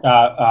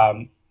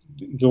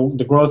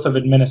growth of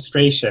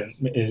administration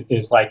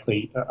is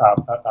likely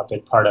a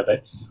big part of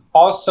it.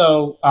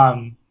 Also,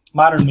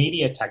 modern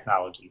media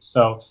technology.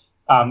 So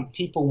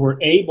people were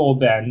able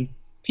then,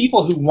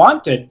 people who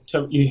wanted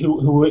to,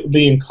 who would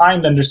be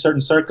inclined under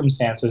certain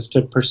circumstances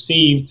to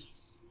perceive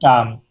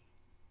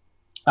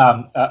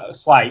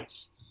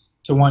slights,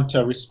 to want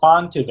to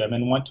respond to them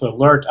and want to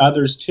alert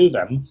others to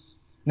them,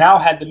 now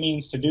had the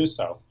means to do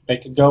so. They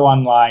could go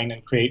online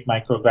and create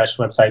microaggression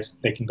websites.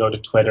 They can go to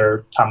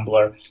Twitter,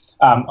 Tumblr,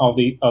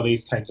 all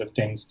these kinds of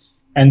things.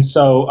 And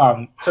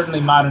so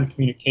certainly modern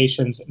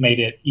communications made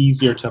it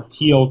easier to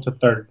appeal to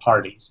third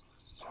parties.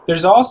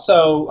 There's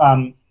also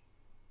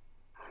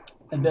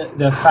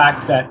the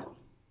fact that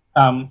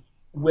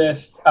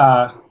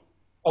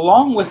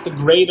along with the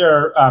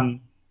greater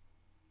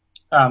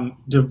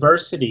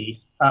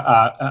diversity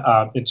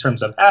in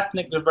terms of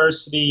ethnic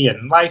diversity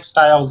and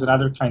lifestyles and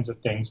other kinds of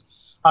things,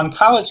 on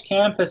college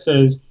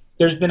campuses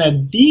there's been a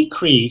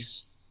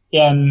decrease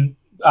in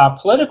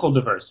political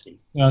diversity.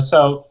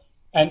 So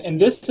and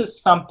this is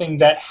something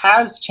that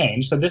has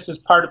changed. So this is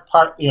part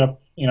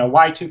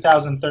why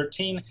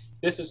 2013.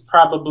 This is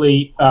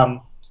probably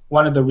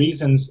one of the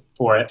reasons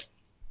for it.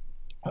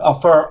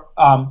 For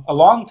a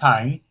long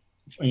time,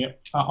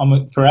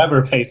 almost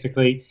forever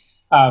basically,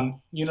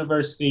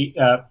 university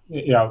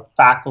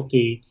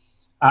faculty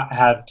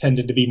have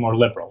tended to be more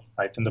liberal,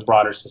 right, than the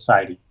broader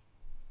society.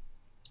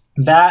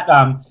 That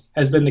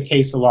has been the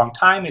case a long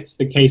time. It's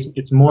the case.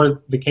 It's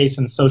more the case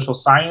in social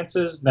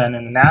sciences than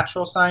in the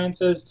natural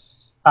sciences.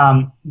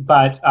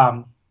 But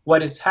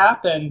what has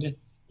happened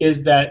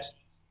is that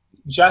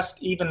just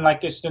in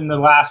the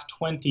last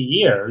 20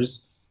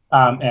 years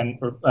and in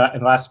the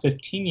last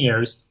 15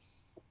 years,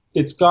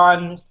 it's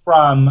gone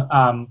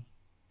from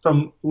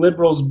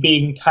liberals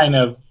being kind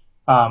of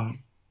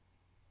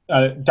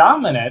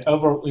dominant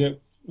over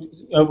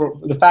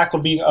the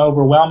faculty being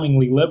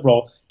overwhelmingly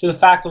liberal to the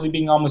faculty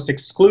being almost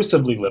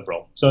exclusively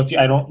liberal. So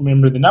I don't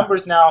remember the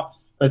numbers now,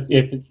 but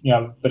if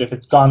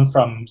it's gone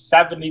from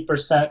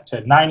 70%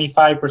 to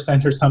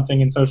 95% or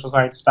something in social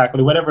science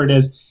faculty, whatever it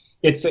is,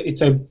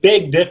 it's a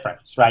big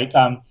difference, right?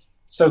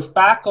 So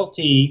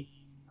faculty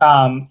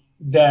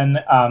then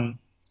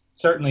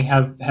certainly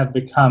have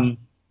become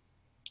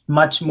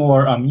much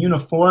more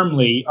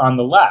uniformly on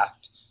the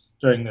left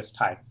during this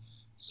time.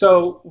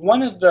 So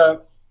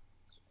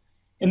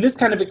and this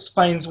kind of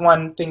explains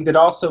one thing that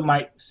also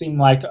might seem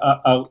like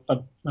a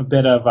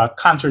bit of a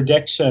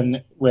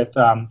contradiction with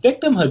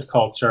victimhood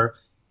culture,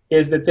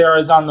 is that there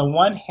is on the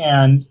one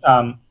hand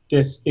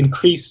this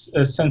increased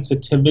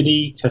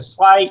sensitivity to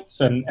slights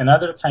and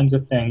other kinds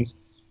of things,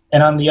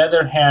 and on the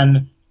other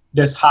hand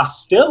this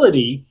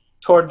hostility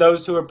toward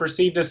those who are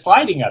perceived as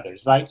slighting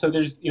others, right? So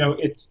there's,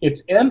 it's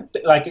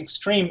like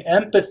extreme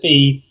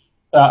empathy,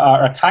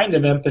 or a kind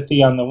of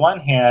empathy on the one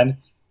hand,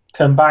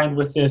 combined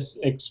with this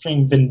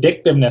extreme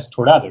vindictiveness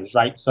toward others,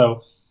 right?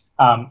 So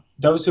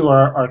those who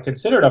are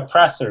considered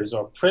oppressors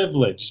or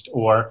privileged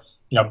or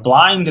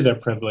blind to their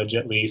privilege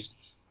at least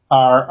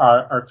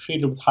are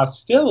treated with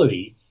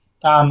hostility,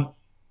 and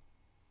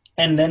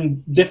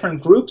then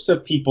different groups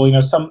of people,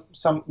 some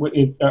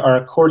are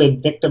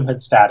accorded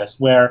victimhood status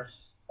where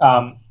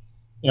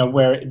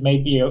where it may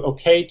be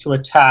okay to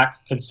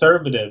attack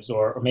conservatives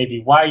or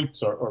maybe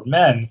whites or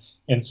men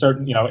in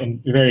certain,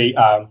 in very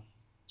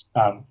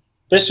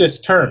vicious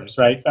terms,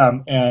 right?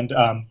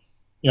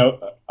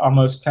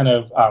 Almost kind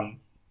of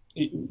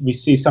we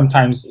see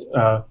sometimes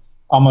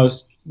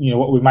almost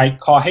what we might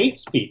call hate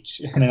speech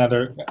in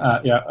another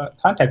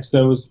context.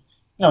 There was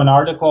an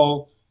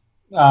article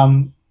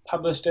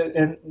published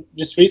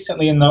just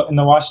recently in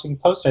the Washington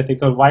Post, I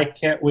think, of "Why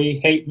Can't We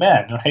Hate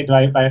Men?"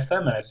 right, by a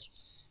feminist.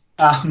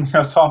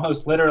 It's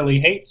almost literally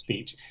hate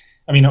speech.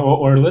 I mean,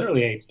 or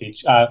literally hate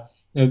speech.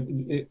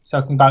 It's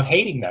talking about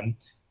hating them.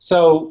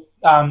 So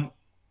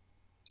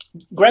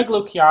Greg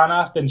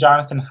Lukianoff and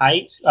Jonathan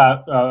Haidt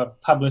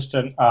published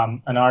an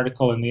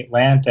article in The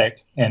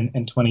Atlantic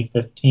in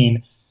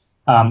 2015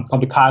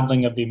 called "The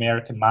Coddling of the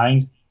American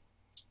Mind."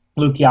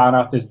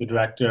 Lukianoff is the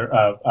director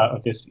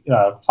of this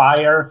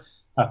FIRE,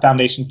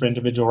 Foundation for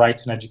Individual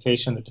Rights and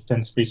Education, that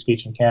defends free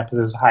speech on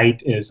campuses.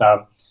 Haidt is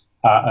a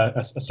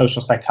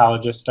social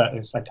psychologist,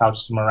 a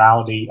psychologist of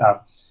morality,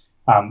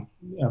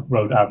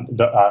 wrote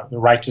The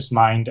Righteous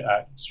Mind,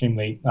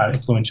 extremely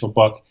influential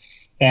book.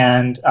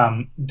 And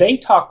they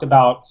talked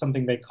about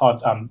something they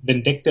called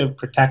vindictive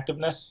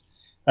protectiveness,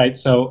 right?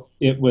 So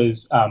it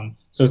was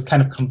it's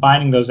kind of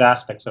combining those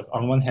aspects of,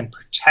 on one hand,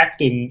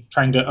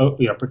 trying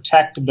to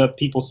protect the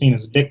people seen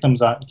as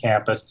victims on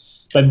campus,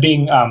 but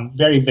being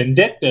very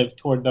vindictive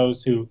toward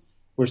those who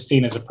were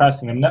seen as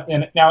oppressing them.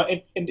 And now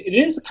it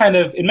is kind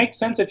of, it makes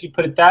sense if you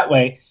put it that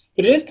way,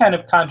 but it is kind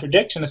of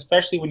contradiction,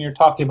 especially when you're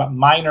talking about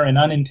minor and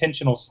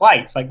unintentional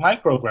slights like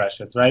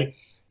microaggressions, right?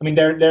 I mean,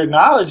 they're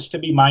acknowledged to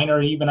be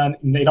minor,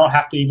 they don't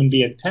have to even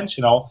be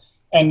intentional,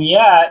 and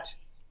yet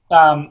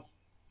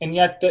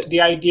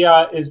the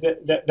idea is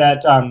that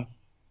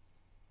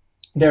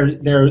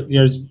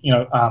there's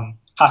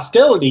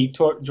hostility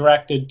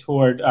directed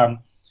toward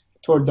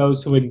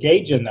those who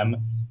engage in them,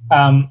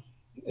 and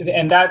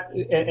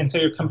so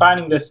you're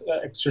combining this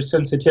extra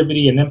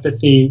sensitivity and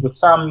empathy with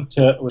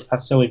with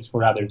hostility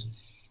toward others.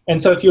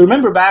 And so if you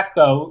remember back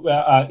though, when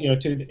I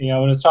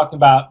was talking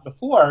about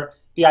before,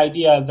 the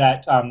idea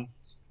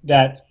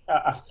that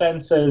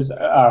offenses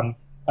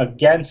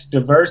against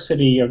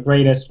diversity are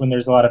greatest when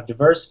there's a lot of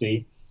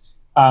diversity,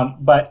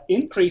 but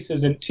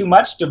increases in too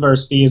much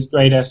diversity is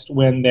greatest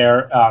when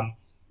there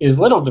is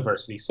little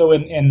diversity. So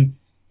in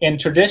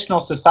traditional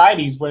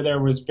societies where there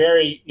was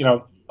very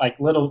like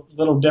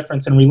little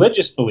difference in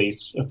religious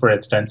beliefs, for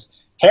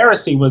instance,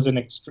 heresy was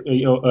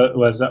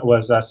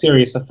a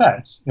serious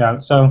offense.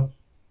 So,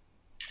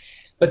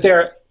 but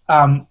there.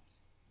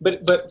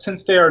 But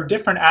since there are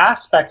different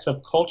aspects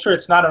of culture,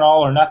 it's not an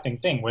all or nothing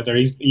thing, where there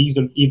is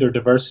either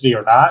diversity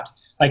or not.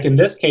 Like in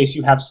this case,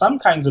 you have some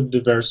kinds of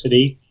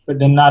diversity, but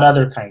then not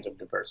other kinds of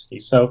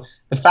diversity. So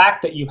the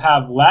fact that you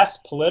have less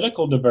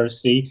political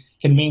diversity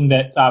can mean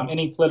that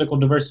any political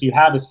diversity you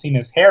have is seen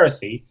as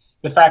heresy.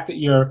 The fact that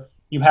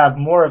you have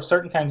more of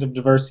certain kinds of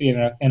diversity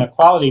and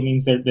inequality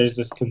means there's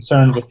this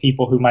concern with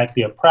people who might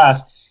be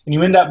oppressed. And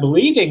you end up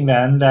believing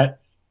then that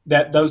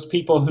those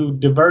people who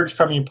diverge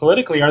from you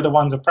politically are the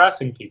ones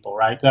oppressing people,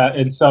 right?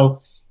 And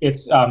so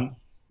it's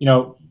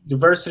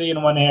diversity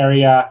in one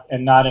area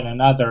and not in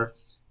another.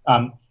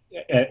 And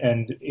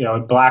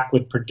Black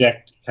would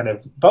predict kind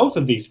of both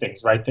of these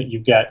things, right? That you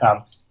get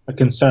a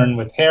concern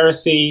with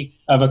heresy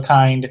of a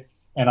kind,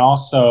 and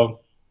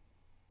also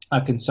a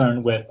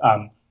concern with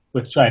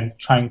trying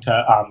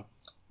to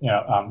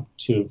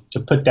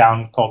put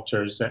down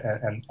cultures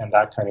and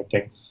that kind of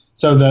thing.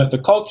 So the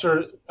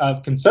culture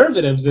of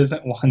conservatives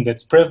isn't one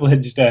that's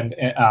privileged and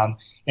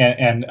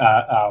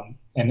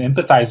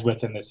empathized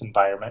with in this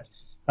environment,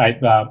 right?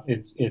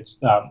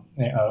 It's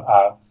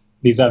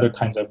these other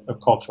kinds of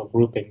cultural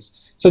groupings.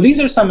 So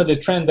these are some of the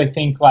trends, I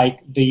think,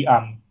 like the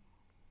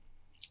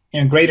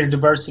greater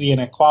diversity and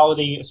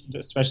equality,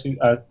 especially,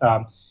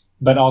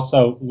 but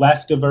also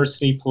less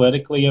diversity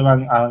politically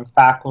among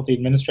faculty,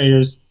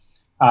 administrators,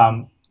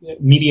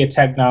 media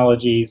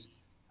technologies,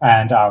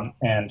 and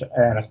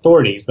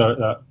authorities,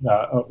 the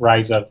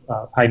rise of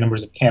high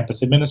numbers of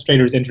campus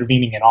administrators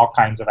intervening in all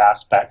kinds of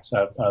aspects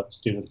of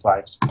students'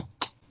 lives.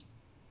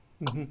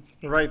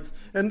 Mm-hmm. Right,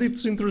 and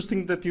it's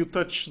interesting that you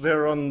touch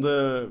there on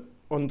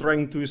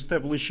trying to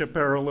establish a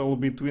parallel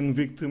between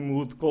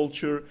victimhood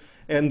culture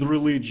and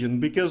religion,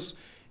 because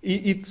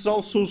it's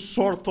also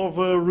sort of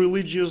a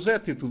religious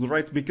attitude,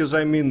 right? Because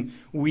I mean,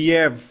 we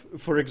have,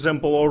 for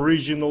example,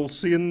 original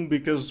sin,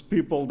 because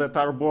people that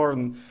are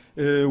born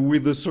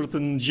with a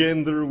certain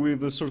gender,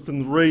 with a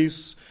certain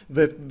race,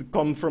 that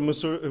come from a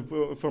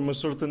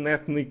certain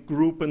ethnic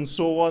group and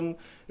so on,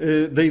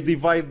 they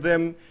divide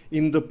them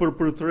in the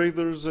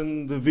perpetrators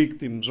and the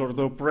victims, or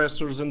the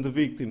oppressors and the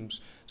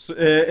victims. So,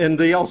 and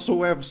they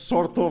also have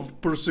sort of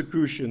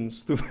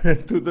persecutions to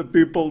the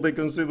people they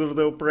consider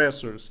the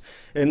oppressors,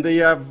 and they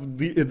have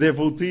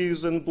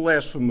devotees and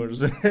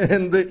blasphemers,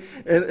 and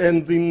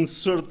in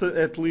certain,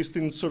 at least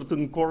in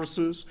certain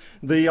courses,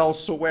 they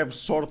also have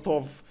sort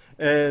of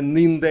an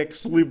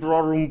index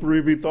librorum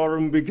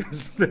prohibitorum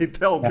because they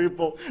tell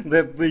people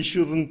that they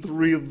shouldn't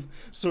read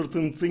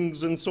certain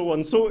things and so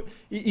on. So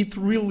it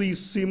really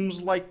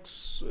seems like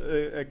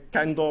a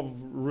kind of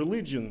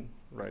religion,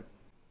 right?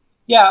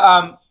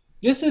 Yeah,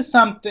 this is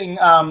something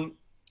John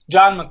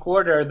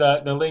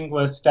McWhorter, the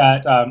linguist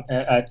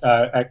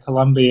at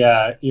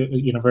Columbia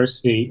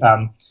University,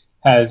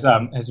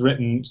 has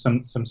written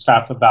some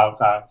stuff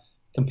about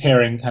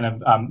comparing kind of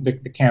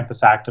the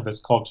campus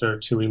activist culture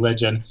to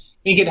religion.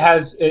 I think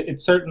it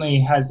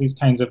certainly has these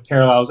kinds of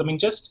parallels. I mean,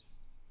 just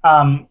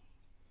I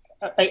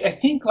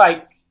think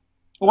like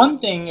one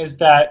thing is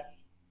that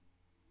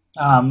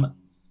I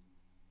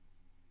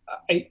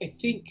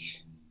think,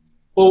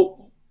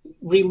 well,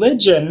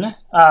 religion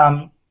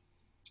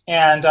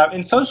and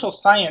in social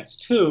science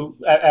too,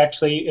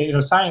 actually,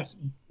 science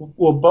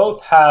will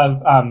both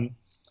have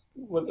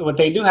what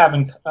they do have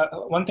in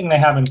one thing they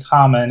have in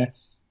common,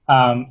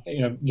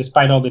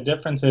 despite all the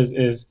differences,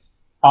 is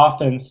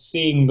often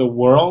seeing the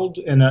world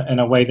in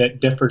a way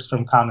that differs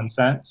from common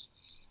sense.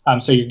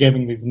 So you're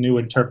giving these new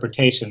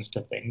interpretations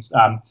to things,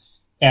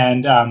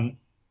 and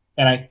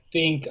I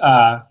think,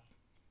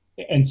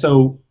 and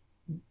so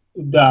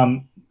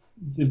the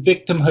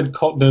victimhood,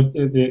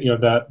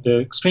 the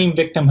extreme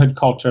victimhood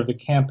culture of the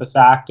campus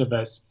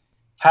activists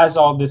has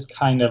all this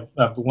kind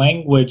of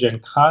language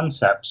and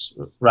concepts,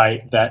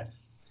 right, that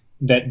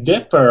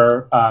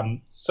differ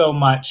so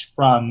much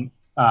from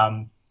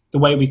the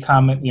way we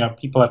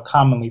people have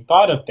commonly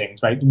thought of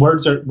things, right?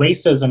 Words are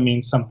racism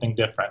means something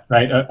different,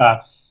 right?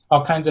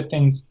 All kinds of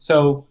things.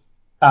 So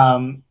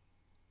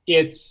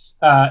it's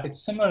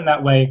similar in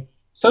that way.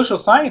 Social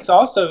science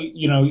also,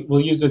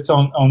 will use its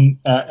own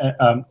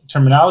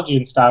terminology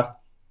and stuff.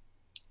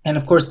 And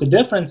of course, the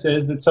difference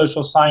is that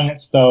social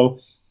science, though,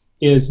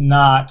 is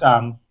not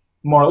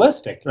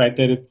moralistic, right?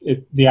 That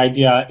the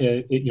idea,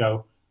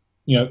 you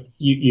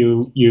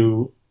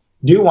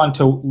do want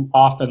to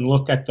often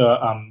look at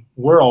the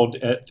world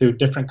through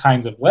different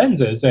kinds of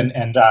lenses,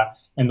 and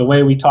the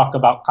way we talk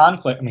about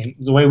conflict. I mean,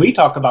 the way we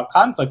talk about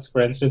conflicts, for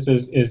instance,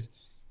 is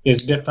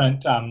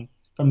different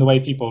from the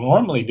way people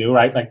normally do,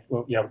 right? Like,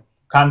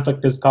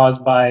 conflict is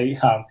caused by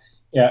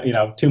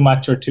too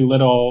much or too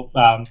little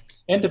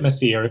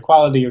intimacy or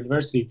equality or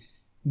diversity,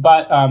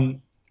 but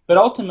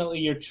ultimately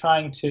you're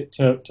trying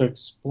to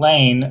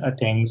explain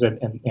things and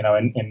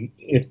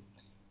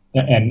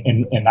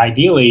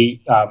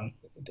ideally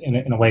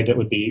in a way that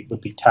would be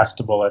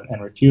testable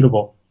and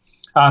refutable.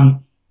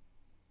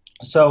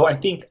 So I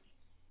think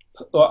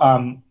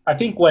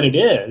what it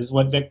is,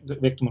 what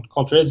victimhood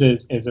culture is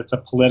it's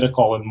a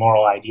political and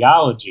moral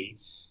ideology.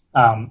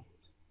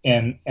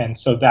 And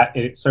so that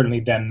it certainly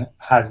then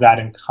has that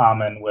in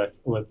common with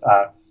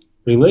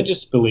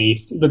religious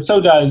belief, but so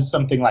does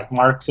something like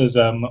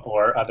Marxism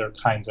or other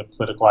kinds of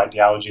political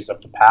ideologies of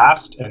the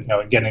past, and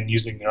again, in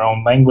using their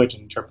own language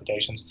and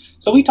interpretations.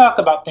 So we talk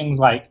about things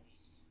like,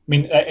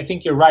 I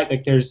think you're right,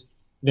 like there's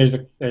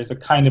a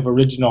kind of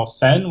original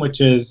sin, which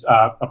is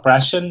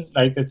oppression,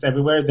 right? That's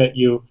everywhere, that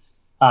you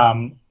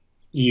are,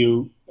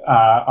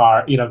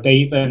 they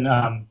even,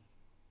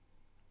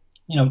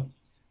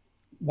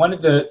 one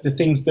of the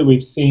things that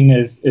we've seen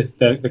is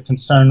the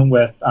concern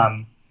with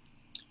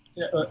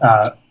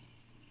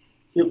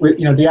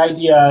the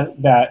idea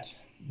that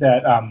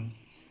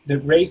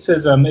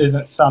racism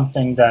isn't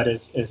something that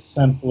is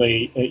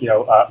simply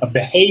a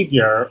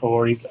behavior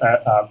or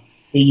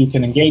that you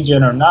can engage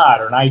in or not,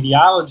 or an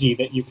ideology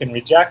that you can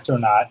reject or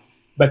not,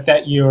 but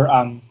that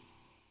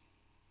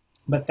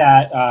but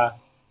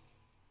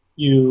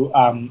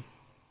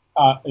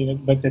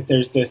that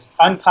there's this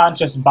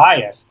unconscious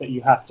bias that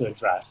you have to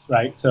address,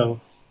 right?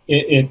 So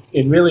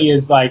it really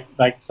is like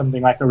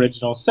something like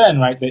original sin,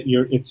 right? That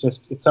it's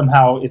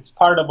somehow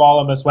part of all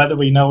of us, whether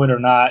we know it or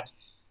not,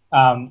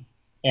 and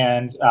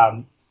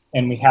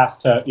we have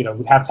to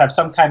have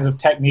some kinds of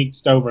techniques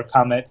to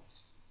overcome it.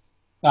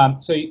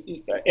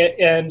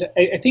 And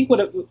I think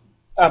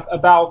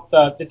about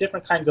the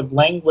different kinds of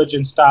language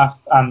and stuff.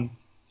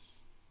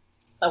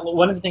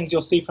 One of the things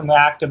you'll see from the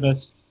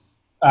activists.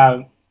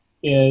 I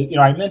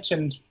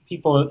mentioned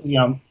people,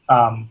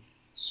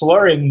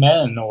 slurring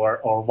men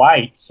or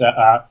whites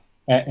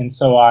and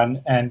so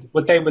on. And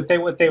what they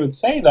would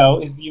say, though,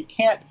 is that you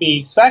can't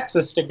be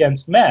sexist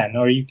against men,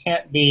 or you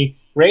can't be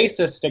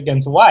racist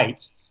against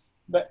whites.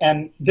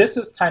 And this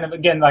is kind of,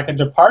 again, like a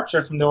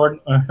departure from the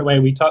ordinary way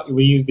we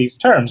use these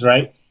terms,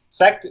 right?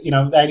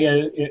 The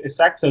idea is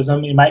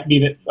sexism. It might be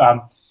that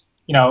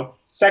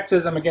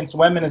sexism against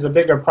women is a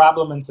bigger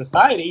problem in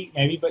society,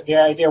 maybe, but the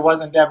idea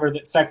wasn't ever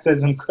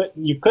that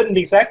you couldn't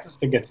be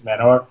sexist against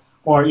men, or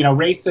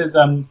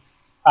racism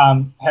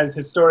has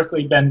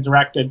historically been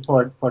directed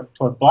toward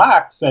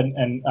blacks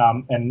and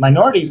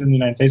minorities in the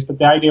United States, but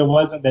the idea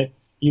wasn't that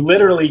you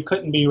literally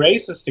couldn't be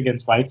racist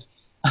against whites.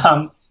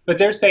 But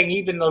they're saying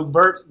even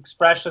overt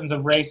expressions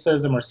of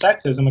racism or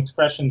sexism,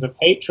 expressions of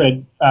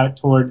hatred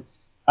toward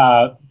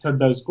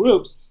those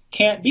groups,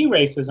 can't be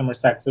racism or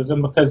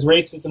sexism, because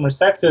racism or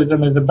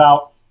sexism is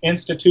about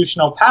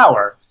institutional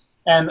power,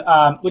 and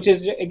which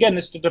is, again,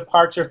 just a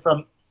departure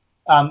from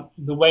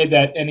the way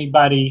that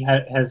anybody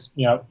has,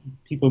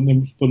 people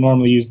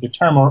normally use the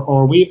term,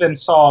 or we even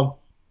saw,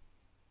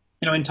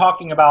 in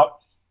talking about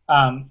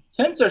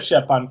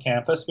censorship on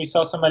campus, we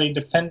saw somebody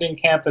defending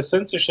campus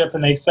censorship,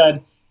 and they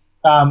said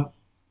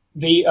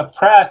the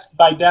oppressed,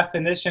 by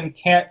definition,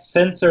 can't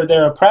censor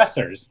their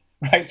oppressors,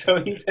 right?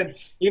 So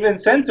even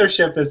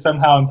censorship is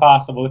somehow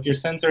impossible. If you're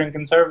censoring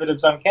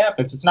conservatives on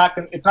campus, it's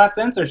not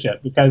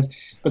censorship because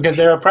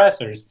they're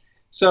oppressors.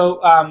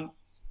 So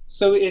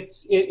so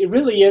it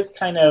really is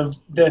kind of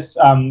this,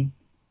 and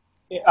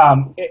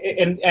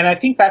I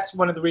think that's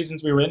one of the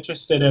reasons we were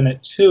interested in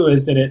it too,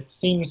 is that it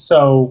seems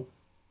so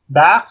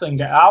baffling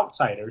to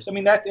outsiders. I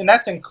mean,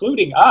 that's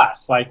including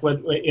us. Like,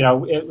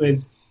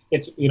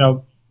 it's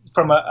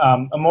from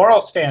a moral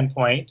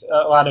standpoint,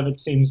 a lot of it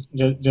seems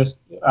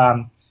just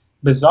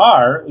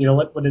bizarre.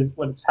 What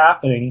is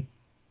happening,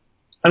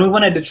 and we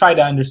wanted to try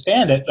to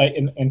understand it, like,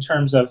 in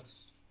terms of,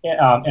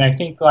 and I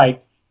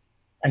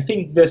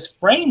think this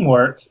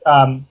framework,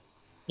 can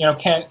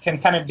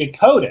kind of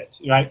decode it,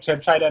 right? To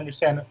try to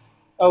understand,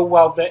 oh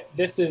well,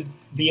 this is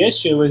the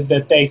issue, is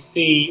that they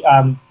see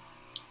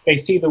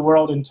the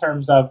world in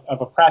terms of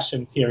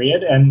oppression,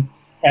 period, and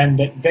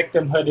that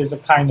victimhood is a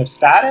kind of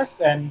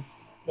status, and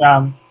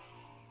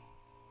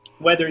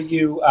whether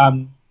you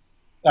and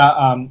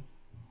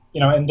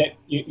that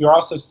you're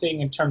also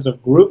seeing in terms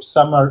of groups,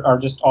 some are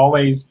just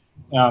always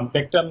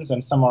victims,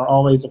 and some are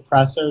always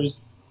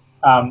oppressors.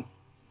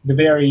 The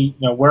very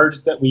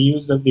words that we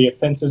use of the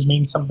offenses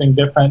mean something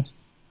different.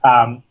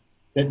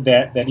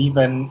 That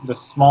even the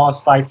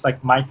smallest slights,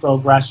 like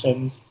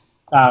microaggressions,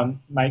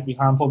 might be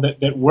harmful.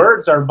 That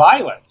words are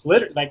violence.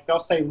 Like they'll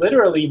say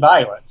literally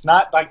violence,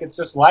 not like it's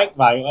just like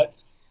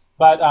violence,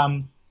 but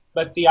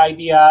the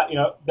idea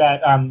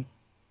that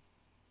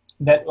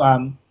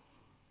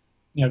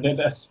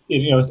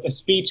a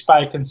speech by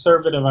a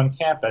conservative on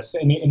campus,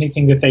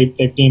 anything that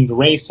they've deemed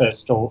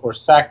racist or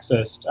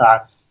sexist,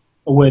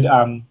 would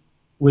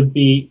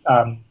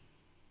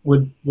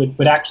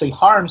actually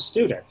harm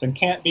students and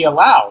can't be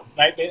allowed.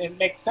 Right? It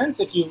makes sense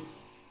if you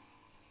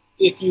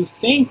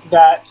think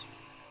that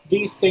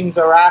these things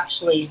are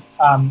actually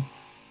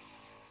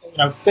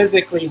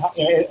physically,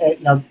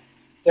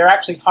 they're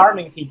actually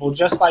harming people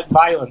just like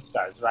violence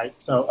does, right?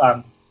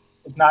 So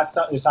it's not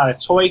a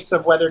choice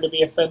of whether to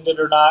be offended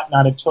or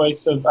not a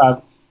choice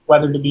of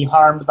whether to be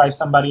harmed by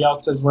somebody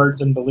else's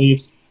words and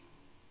beliefs.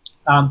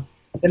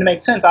 Then it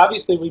makes sense.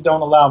 Obviously, we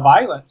don't allow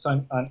violence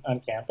on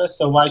campus,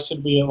 so why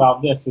should we allow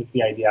this, is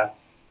the idea.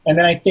 And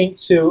then I think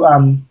to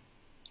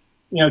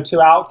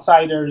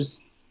outsiders,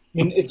 I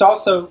mean, it's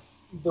also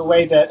the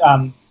way that,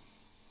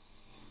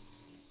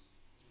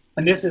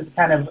 and this is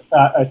kind of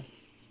a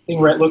thing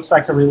where it looks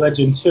like a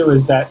religion too,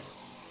 is that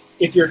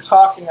if you're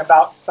talking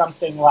about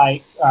something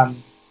like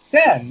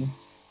sin,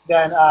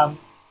 then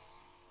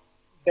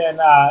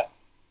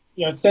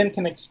sin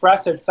can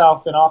express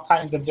itself in all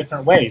kinds of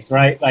different ways,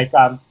 right? Like,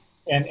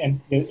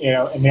 and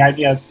the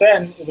idea of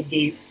sin, it would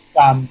be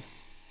that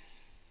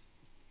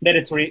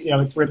it's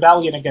it's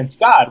rebellion against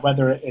God,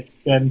 whether it's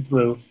been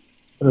through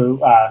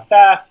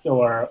theft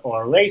or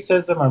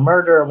racism or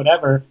murder or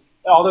whatever.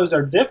 All those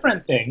are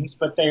different things,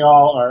 but they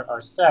all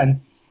are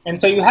sin. And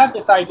so you have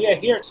this idea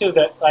here too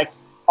that, like,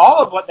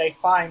 all of what they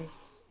find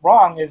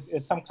wrong is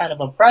some kind of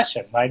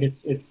oppression, right?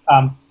 It's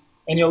and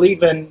you'll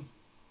even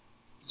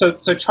so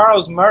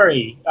Charles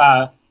Murray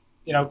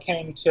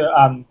came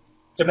to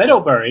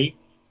Middlebury,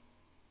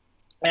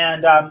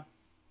 and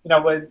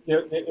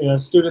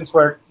students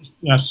were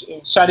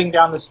shutting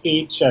down the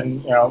speech,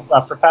 and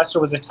a professor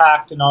was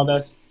attacked and all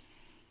this.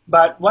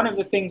 But one of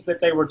the things that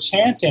they were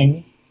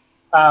chanting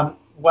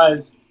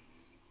was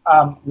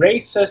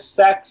racist,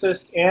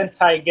 sexist,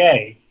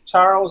 anti-gay.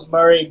 Charles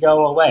Murray,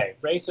 go away.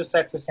 Racist,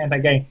 sexist,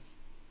 anti-gay.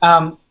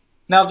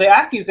 Now, the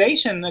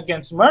accusation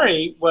against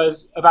Murray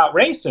was about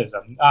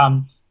racism.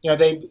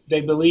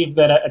 They believed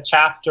that a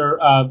chapter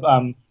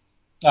of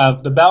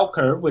the bell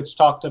curve, which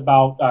talked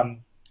about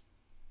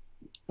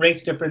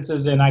race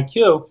differences in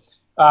IQ,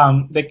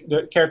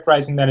 they're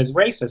characterizing that as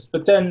racist.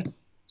 But then,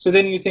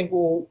 you think,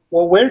 well,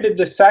 where did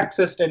the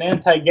sexist and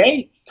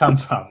anti-gay come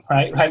from,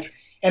 right?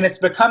 And it's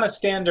become a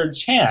standard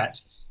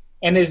chant.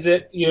 And is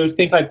it,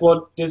 think like,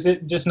 well, does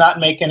it just not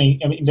make any,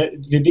 I mean,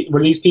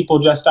 were these people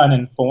just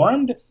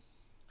uninformed?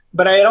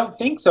 But I don't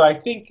think so. I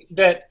think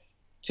that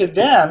to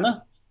them,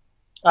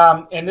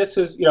 and this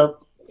is, to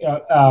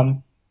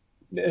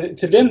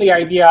them the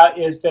idea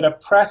is that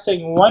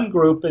oppressing one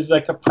group is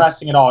like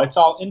oppressing it all. It's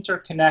all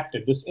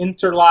interconnected, this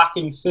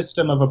interlocking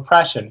system of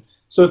oppression.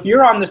 So if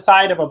you're on the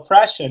side of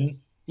oppression,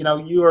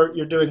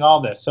 you're doing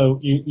all this. So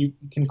you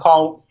can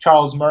call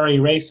Charles Murray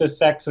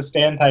racist, sexist,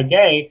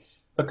 anti-gay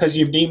because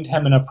you've deemed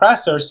him an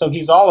oppressor, so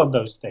he's all of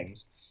those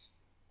things.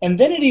 And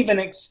then it even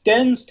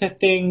extends to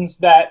things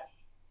that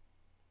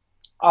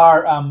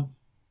are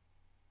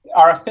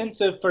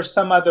offensive for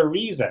some other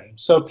reason.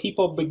 So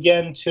people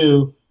begin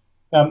to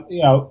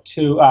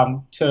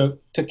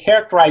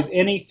characterize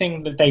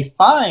anything that they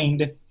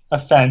find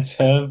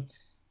offensive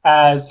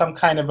as some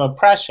kind of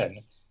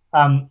oppression.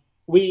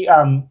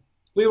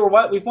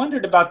 we've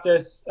wondered about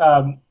this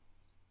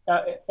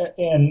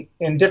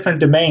in different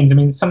domains. I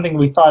mean, something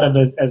we thought of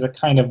as a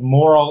kind of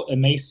moral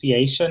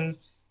emaciation,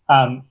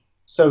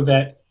 so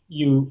that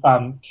you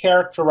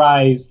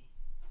characterize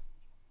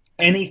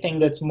anything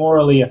that's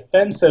morally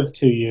offensive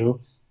to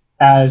you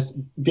as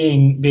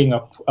being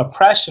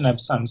oppression of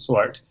some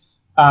sort.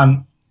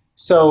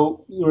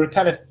 So we were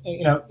kind of,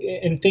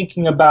 in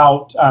thinking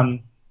about,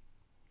 in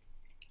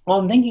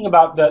thinking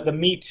about the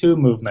Me Too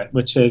movement,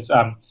 which is,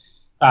 it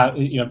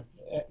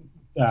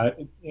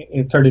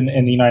occurred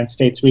in the United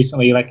States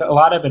recently. Like a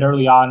lot of it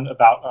early on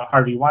about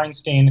Harvey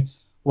Weinstein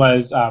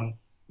was,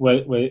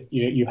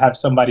 you have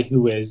somebody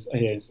who is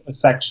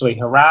sexually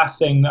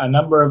harassing a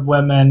number of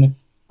women,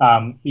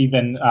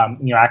 even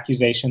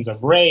accusations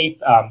of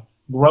rape,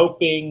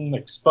 groping,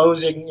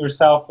 exposing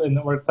yourself in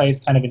the workplace,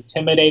 kind of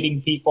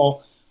intimidating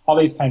people, all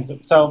these kinds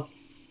of. So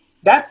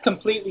that's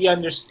completely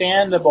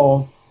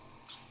understandable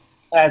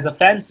as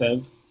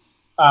offensive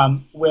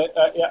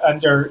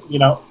under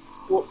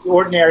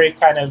ordinary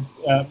kind of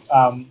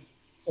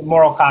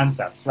moral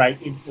concepts, right?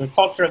 The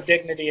culture of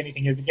dignity,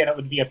 anything is, again, it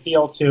would be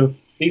appeal to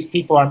these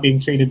people aren't being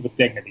treated with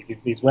dignity,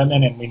 these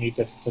women, and we need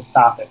to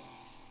stop it.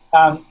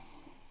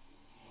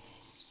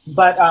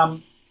 But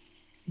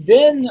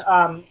then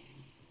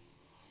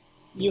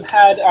you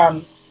had,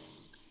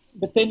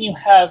 but then you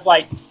have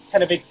like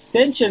kind of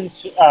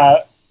extensions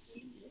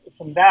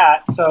from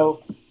that.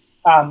 So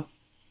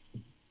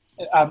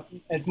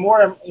as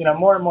more and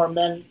more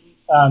men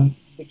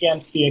began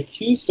to be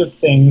accused of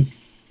things,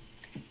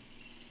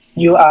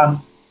 you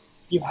have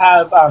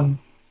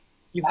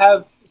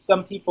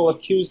some people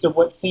accused of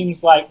what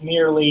seems like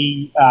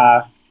merely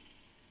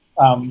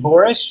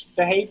boorish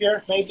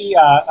behavior, maybe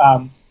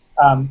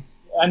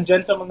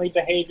ungentlemanly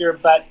behavior,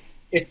 but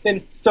it's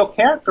then still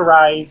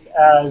characterized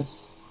as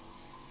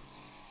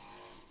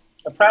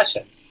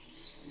oppression.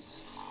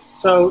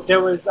 So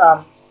there was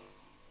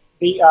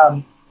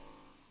the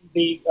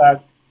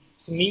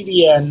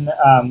comedian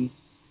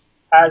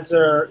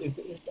Azar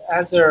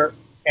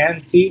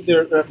and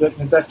Caesar.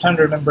 I'm trying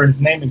to remember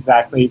his name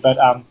exactly, but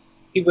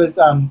he was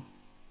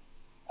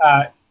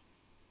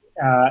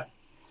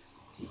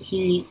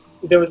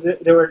there was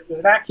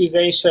an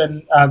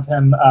accusation of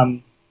him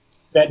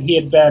that he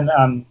had been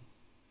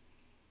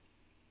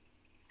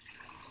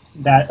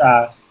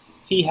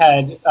he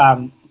had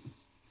a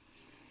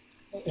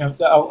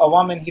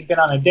woman he'd been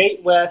on a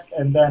date with,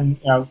 and then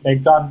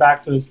they'd gone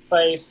back to his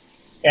place,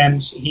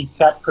 and he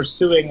kept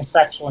pursuing a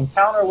sexual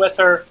encounter with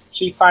her.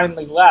 She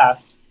finally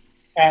left,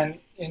 and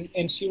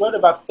she wrote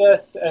about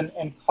this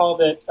and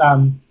called it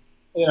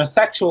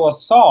sexual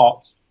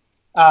assault.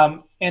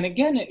 And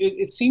again,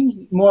 it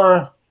seemed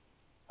more.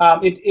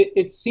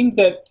 It seemed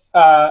that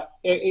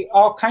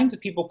all kinds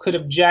of people could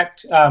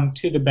object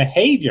to the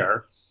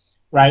behavior,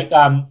 right?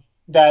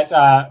 That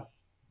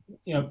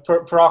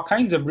for all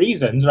kinds of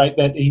reasons, right?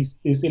 That he's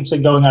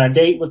essentially going on a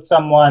date with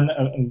someone,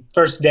 a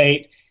first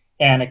date,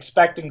 and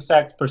expecting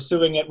sex,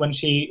 pursuing it when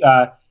she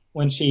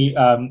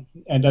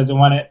doesn't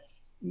want it,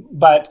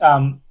 but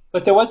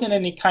there wasn't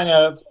any kind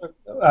of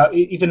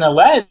even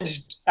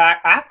alleged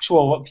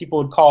actual what people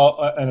would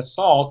call an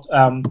assault,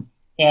 and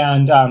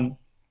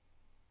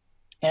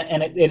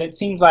it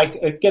seemed like,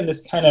 again,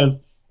 this kind of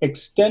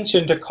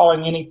extension to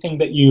calling anything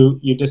that you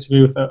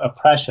disagree with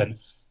oppression.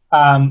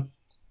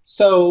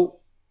 So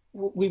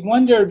we've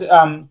wondered,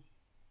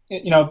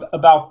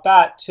 about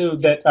that too.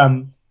 That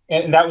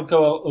and that would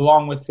go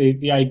along with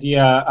the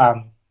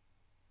idea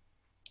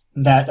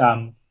that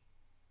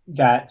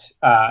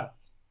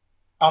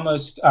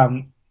almost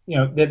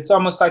it's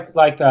almost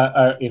like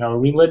a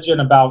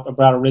religion about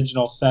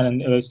original sin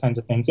and those kinds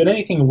of things. And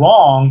anything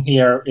wrong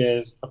here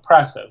is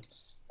oppressive.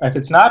 If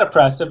it's not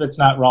oppressive, it's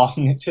not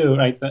wrong too,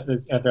 right?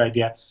 That's the other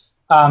idea.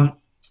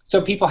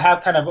 So people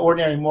have kind of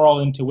ordinary moral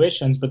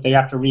intuitions, but they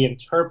have to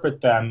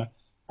reinterpret them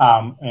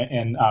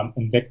in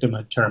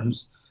victimhood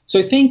terms. So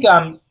I think,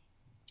 I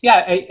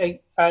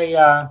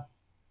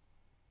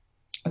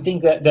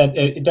think that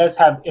it does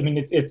have. I mean,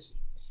 it's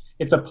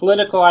a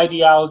political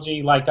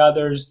ideology like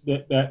others,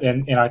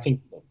 and I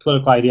think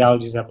political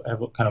ideologies have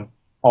kind of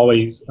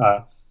always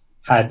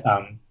had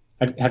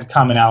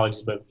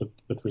commonalities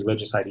with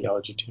religious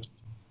ideology too.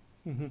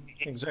 Mm-hmm.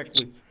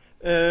 Exactly.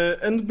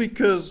 And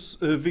because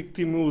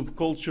victimhood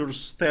culture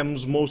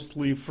stems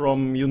mostly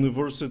from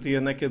university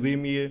and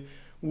academia,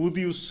 would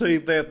you say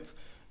that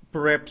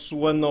perhaps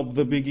one of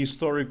the big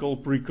historical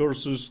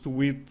precursors to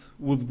it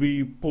would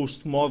be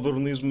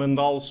postmodernism and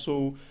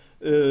also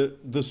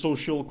the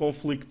social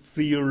conflict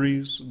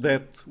theories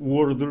that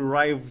were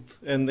derived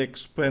and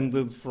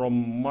expanded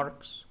from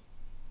Marx?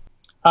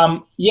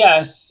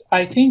 Yes,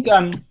 I think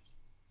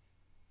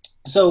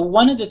so.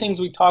 One of the things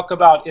we talk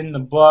about in the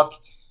book,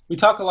 we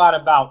talk a lot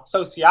about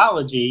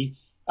sociology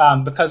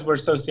because we're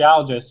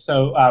sociologists.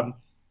 So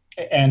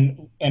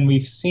and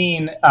we've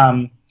seen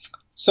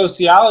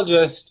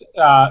sociologists,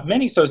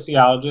 many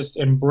sociologists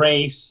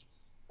embrace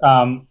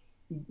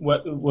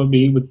what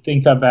we would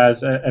think of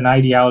as an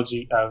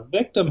ideology of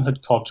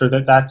victimhood culture.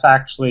 That's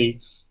actually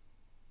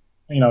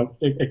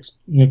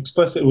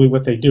explicitly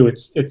what they do.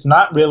 It's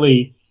not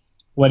really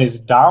what is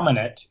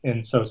dominant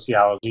in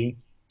sociology,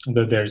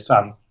 though there's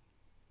some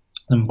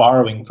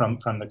borrowing from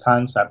the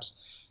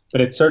concepts,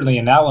 but it's certainly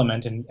an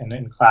element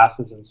in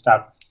classes and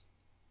stuff.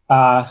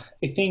 I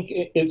think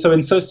so.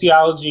 In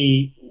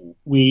sociology,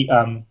 we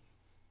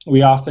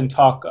often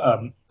talk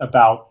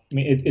about. I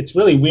mean, it's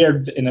really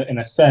weird in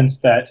a sense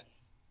that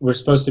we're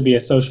supposed to be a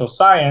social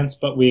science,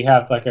 but we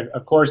have like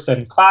a course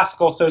in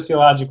classical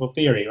sociological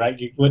theory, right?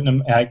 You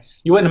wouldn't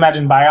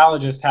imagine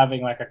biologists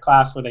having like a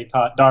class where they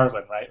taught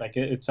Darwin, right? Like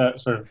it's a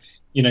sort of,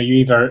 you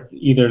either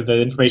the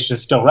information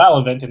is still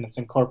relevant and it's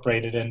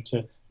incorporated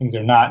into things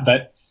or not.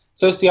 But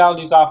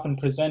sociology is often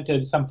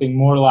presented something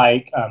more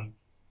like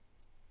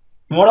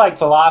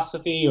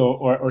philosophy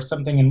or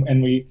something,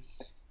 and we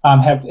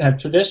have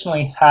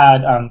traditionally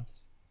had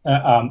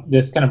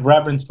this kind of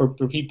reverence for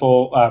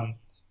people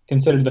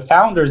considered the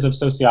founders of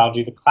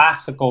sociology, the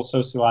classical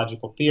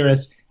sociological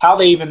theorists. How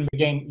they even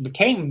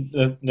became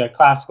the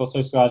classical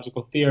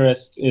sociological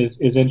theorists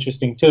is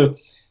interesting too,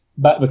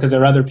 but because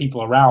there are other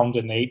people around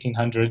in the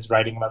 1800s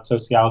writing about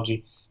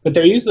sociology. But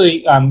they're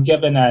usually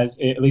given as,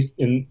 at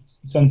least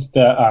since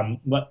the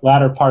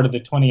latter part of the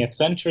 20th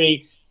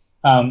century,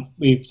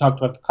 we've talked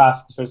about the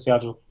classical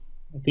sociological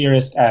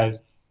theorist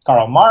as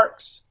Karl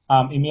Marx,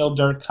 Emil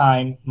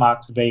Durkheim,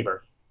 Max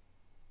Weber.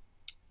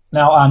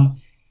 Now,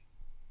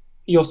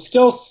 you'll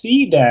still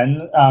see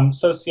then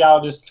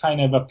sociologists kind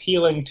of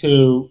appealing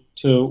to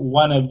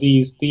one of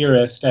these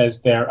theorists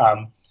as their,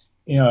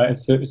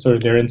 as sort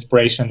of their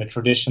inspiration, the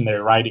tradition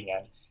they're writing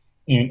in.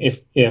 And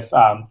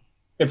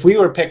if we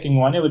were picking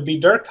one, it would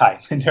be Durkheim.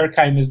 And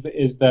Durkheim is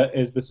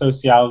the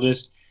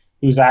sociologist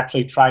who's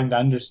actually trying to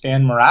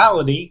understand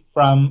morality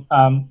from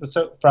a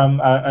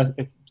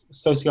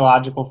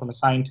sociological, from a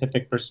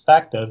scientific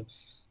perspective.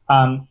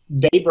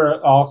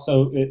 Weber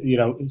also,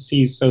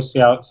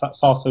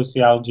 saw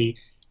sociology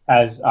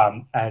as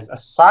a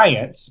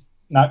science,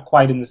 not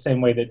quite in the same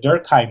way that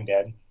Durkheim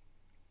did.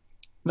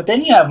 But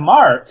then you have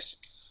Marx,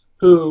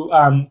 who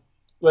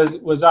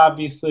was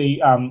obviously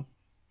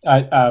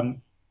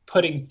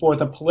putting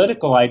forth a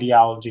political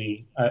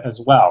ideology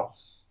as well,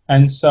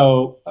 and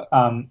so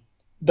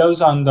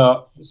those on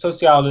the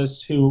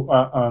sociologists who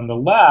are on the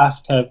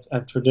left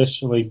have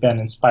traditionally been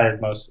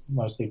inspired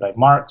mostly by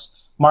Marx.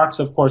 Marx,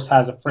 of course,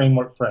 has a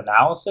framework for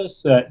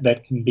analysis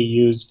that can be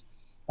used.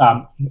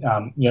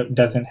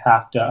 Doesn't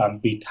have to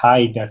be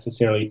tied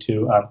necessarily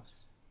to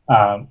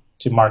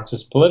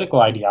Marxist political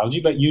ideology,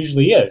 but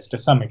usually is to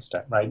some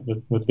extent, right,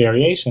 with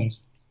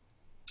variations.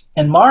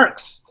 And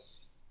Marx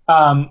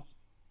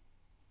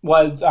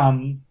was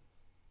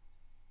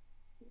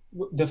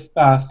the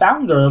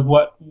founder of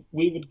what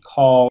we would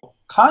call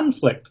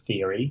conflict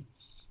theory,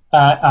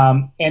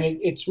 and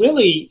it's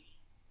really.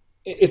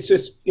 It's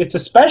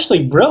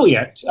especially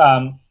brilliant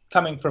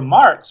coming from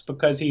Marx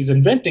because he's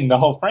inventing the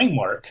whole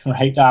framework,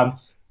 right?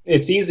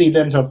 It's easy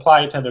then to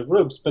apply it to other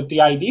groups, but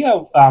the idea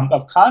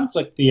of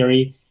conflict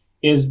theory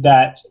is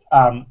that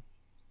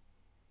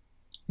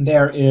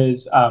there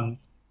is, that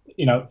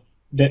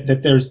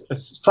there's a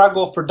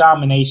struggle for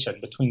domination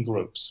between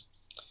groups,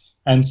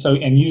 and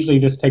usually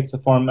this takes the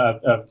form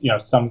of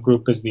some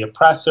group is the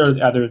oppressor,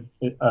 the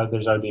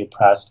others are the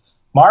oppressed.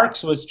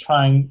 Marx was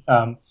trying.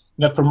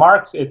 For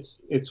Marx,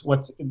 it's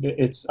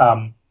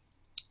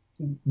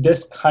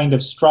this kind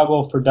of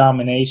struggle for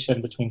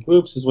domination between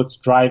groups is what's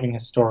driving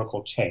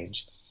historical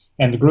change,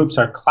 and the groups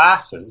are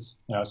classes.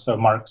 So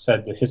Marx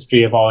said the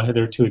history of all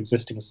hitherto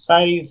existing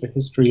societies, the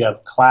history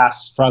of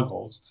class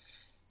struggles.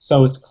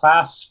 So it's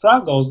class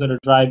struggles that are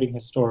driving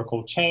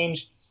historical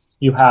change.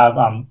 You have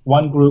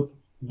one group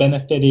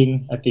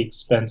benefiting at the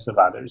expense of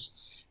others,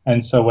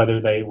 and so whether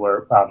they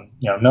were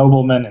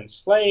noblemen and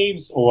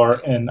slaves, or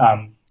in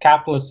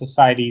capitalist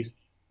societies,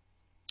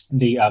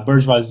 the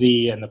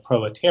bourgeoisie and the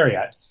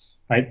proletariat,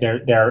 right?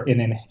 They're in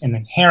an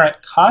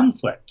inherent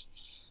conflict.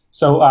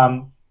 So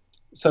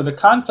the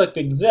conflict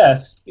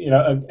exists,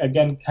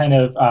 again, kind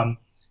of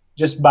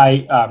just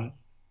by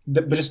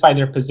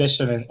their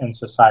position in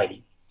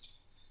society.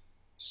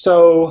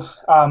 So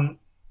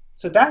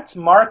that's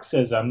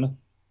Marxism.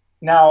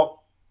 Now,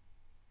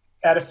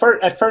 at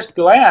first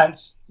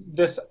glance,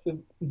 this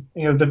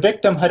the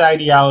victimhood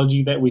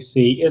ideology that we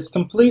see is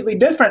completely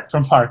different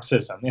from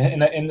Marxism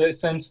in the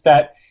sense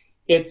that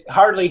it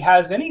hardly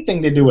has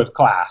anything to do with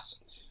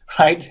class,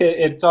 right?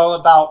 It's all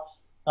about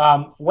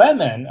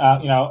women,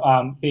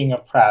 being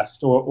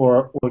oppressed,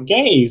 or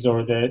gays,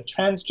 or the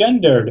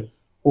transgendered,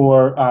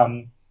 or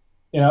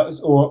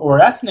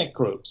ethnic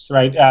groups,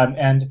 right?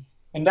 And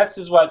that's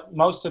is what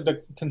most of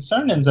the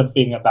concern ends up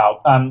being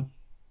about.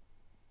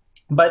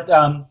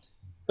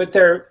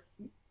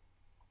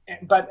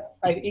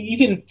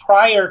 Even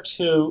prior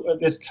to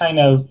this kind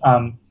of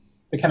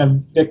the kind of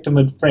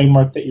victimhood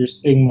framework that you're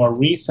seeing more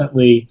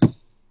recently,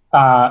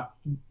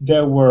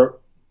 there were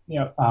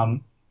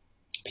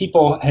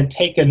people had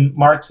taken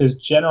Marx's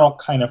general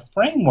kind of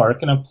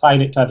framework and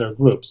applied it to other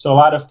groups. So a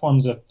lot of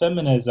forms of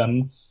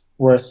feminism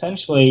were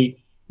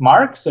essentially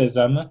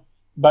Marxism,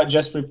 but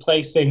just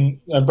replacing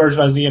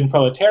bourgeoisie and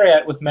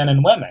proletariat with men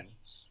and women,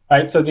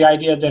 right? So the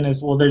idea then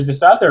is, well, there's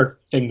this other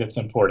thing that's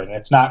important.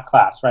 It's not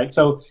class, right?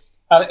 So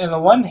on the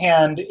one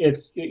hand,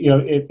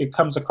 it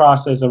comes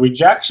across as a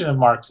rejection of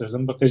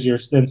Marxism because you're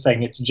then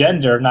saying it's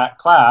gender, not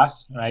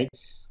class, right?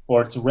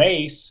 Or it's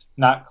race,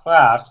 not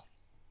class.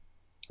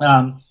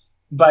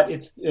 But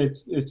it's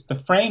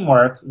the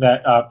framework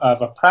that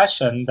of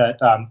oppression that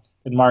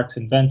Marx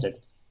invented.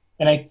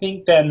 And I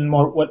think then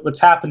what's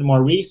happened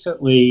more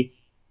recently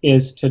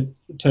is to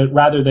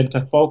rather than to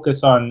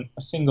focus on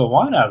a single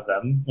one of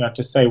them,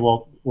 to say,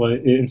 well,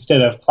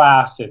 instead of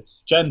class,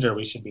 it's gender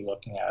we should be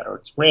looking at, or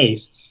it's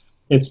race.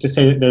 It's to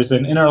say that there's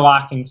an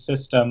interlocking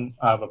system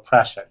of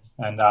oppression,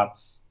 and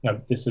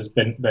this has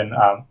been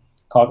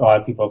called. A lot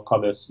of people have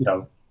called this,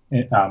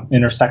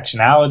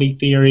 intersectionality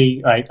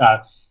theory, right?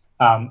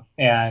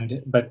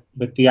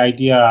 But the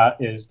idea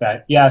is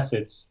that yes,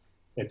 it's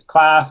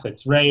class,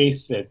 it's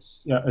race,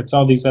 it's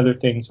all these other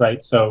things,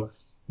 right? So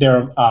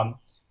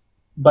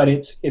but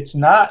it's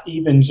not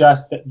even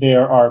just that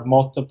there are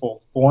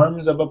multiple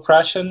forms of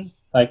oppression,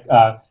 like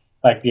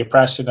the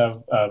oppression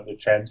of the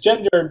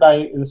transgendered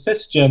by the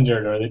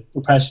cisgendered, or the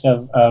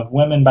oppression of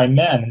women by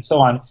men, and so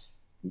on,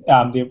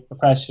 the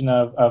oppression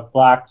of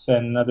blacks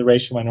and other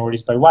racial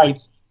minorities by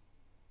whites.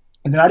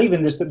 It's not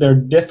even just that there are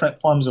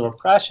different forms of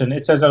oppression.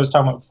 It's, as I was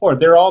talking about before,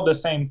 they're all the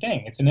same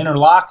thing. It's an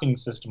interlocking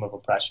system of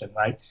oppression,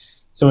 right?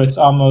 So it's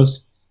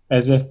almost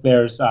as if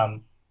there's,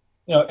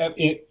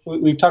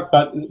 we've talked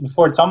about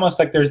before, it's almost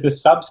like there's this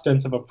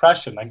substance of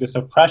oppression, like this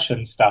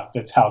oppression stuff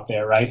that's out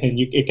there, right? And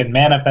it can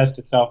manifest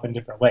itself in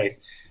different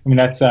ways. I mean,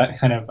 that's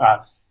kind of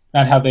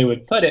not how they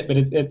would put it, but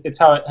it's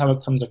how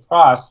it comes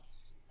across.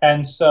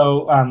 And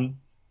so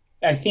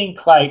I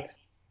think, like,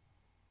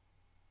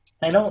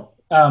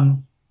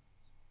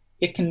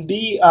 it can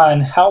be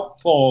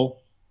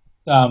unhelpful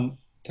to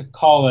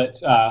call it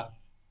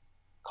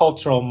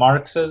cultural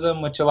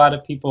Marxism, which a lot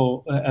of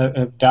people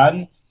have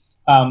done,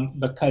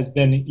 because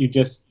then you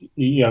just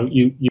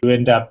you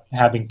end up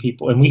having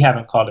people, and we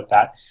haven't called it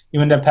that. You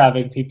end up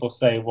having people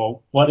say,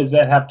 "Well, what does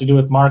that have to do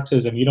with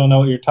Marxism? You don't know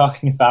what you're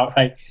talking about,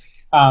 right?"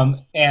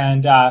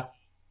 And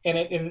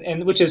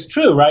which is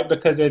true, right?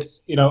 Because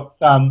it's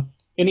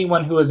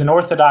anyone who is an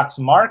orthodox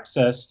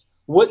Marxist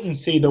wouldn't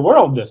see the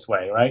world this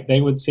way, right?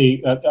 They would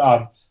see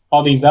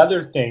all these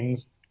other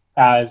things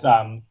as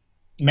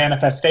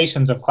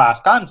manifestations of class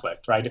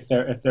conflict, right? If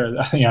they're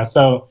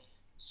so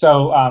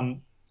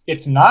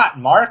it's not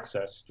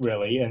Marxist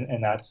really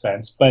in that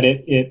sense, but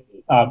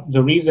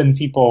the reason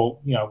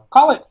people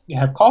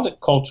have called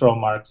it cultural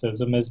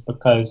Marxism is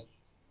because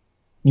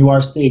you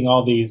are seeing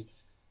all these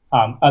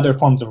other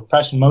forms of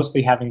oppression,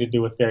 mostly having to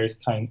do with various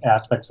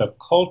aspects of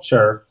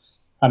culture.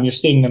 You're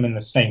seeing them in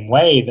the same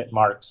way that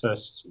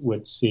Marxists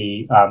would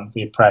see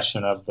the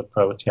oppression of the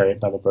proletariat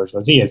by the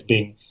bourgeoisie as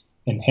being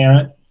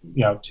inherent,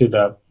 to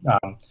the.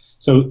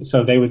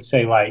 So they would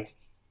say, like,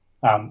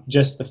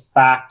 just the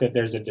fact that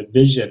there's a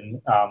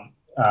division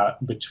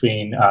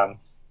between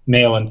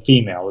male and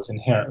female is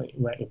inherently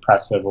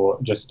oppressive, or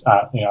just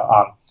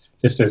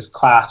just as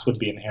class would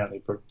be inherently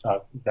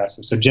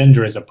progressive. So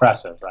gender is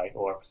oppressive, right?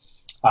 Or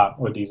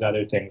these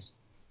other things,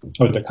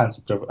 or the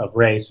concept of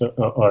race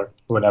or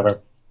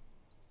whatever.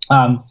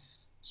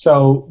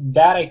 So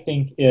that, I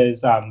think,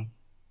 is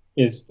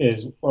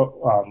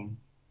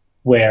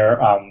where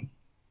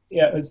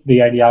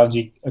the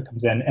ideology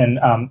comes in,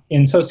 and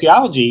in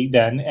sociology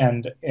then,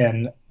 and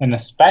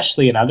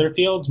especially in other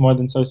fields more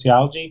than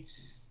sociology,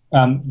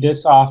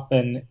 this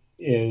often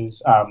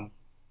is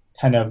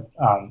kind of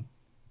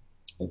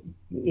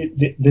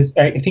this.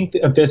 I think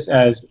of this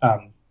as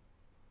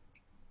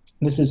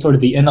this is sort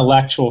of the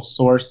intellectual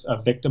source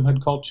of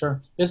victimhood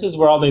culture. This is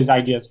where all these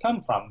ideas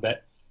come from,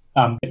 that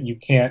you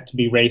can't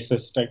be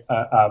racist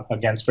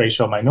against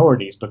racial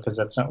minorities because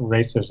that's not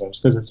racism,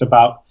 because it's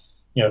about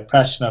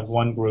oppression of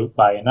one group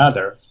by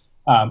another.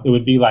 It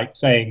would be like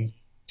saying,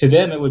 to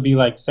them, it would be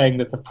like saying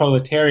that the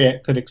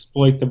proletariat could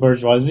exploit the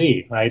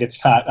bourgeoisie, right?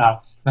 It's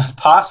not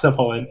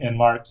possible in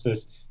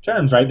Marxist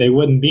terms, right? They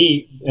wouldn't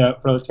be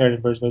proletariat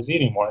and bourgeoisie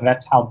anymore, and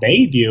that's how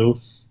they view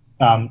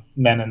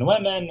men and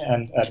women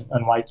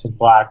and whites and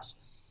blacks.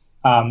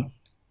 And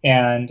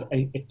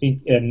I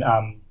think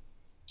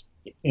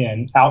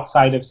in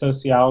outside of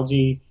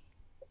sociology,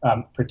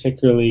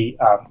 particularly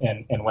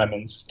in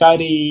women's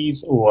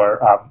studies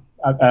or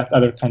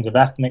other kinds of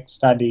ethnic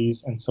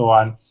studies and so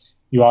on,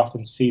 you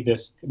often see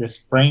this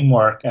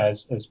framework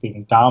as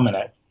being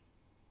dominant.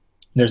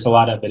 There's a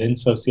lot of it in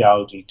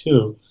sociology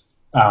too,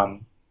 but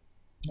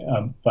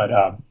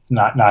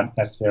not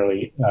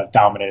necessarily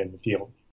dominant in the field.